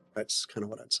 So that's kind of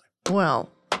what I'd say. Well,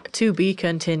 to be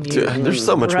continued. There's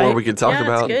so much more we could talk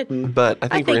about, but I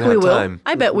think we're going to have time.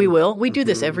 I bet we will. We do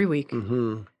this every week.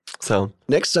 So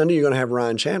next Sunday, you're going to have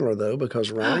Ryan Chandler, though, because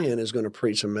Ryan is going to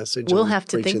preach a message. We'll have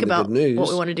to think about what we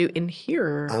want to do in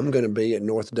here. I'm going to be at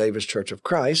North Davis Church of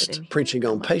Christ preaching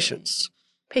on patience.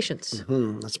 Patience.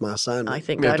 That's my assignment. I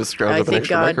think God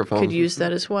could use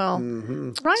that as well.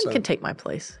 Ryan can take my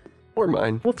place. Or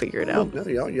mine. We'll figure it out. No,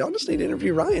 y'all just need to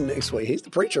interview Ryan next week. He's the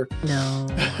preacher. No,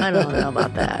 I don't know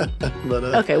about that. But,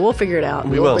 okay, we'll figure it out.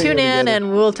 We will. Tune in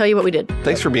and we'll tell you what we did.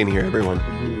 Thanks for being here, everyone.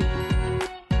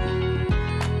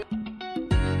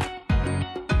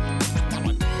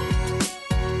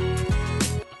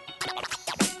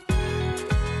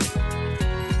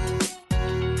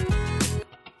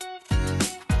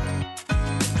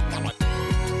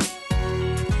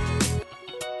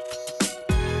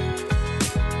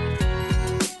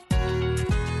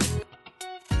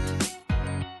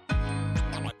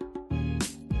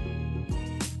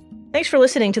 Thanks for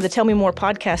listening to the Tell Me More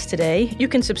podcast today. You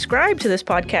can subscribe to this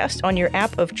podcast on your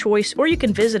app of choice, or you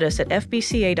can visit us at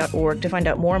fbca.org to find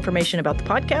out more information about the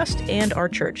podcast and our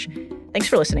church. Thanks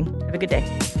for listening. Have a good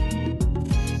day.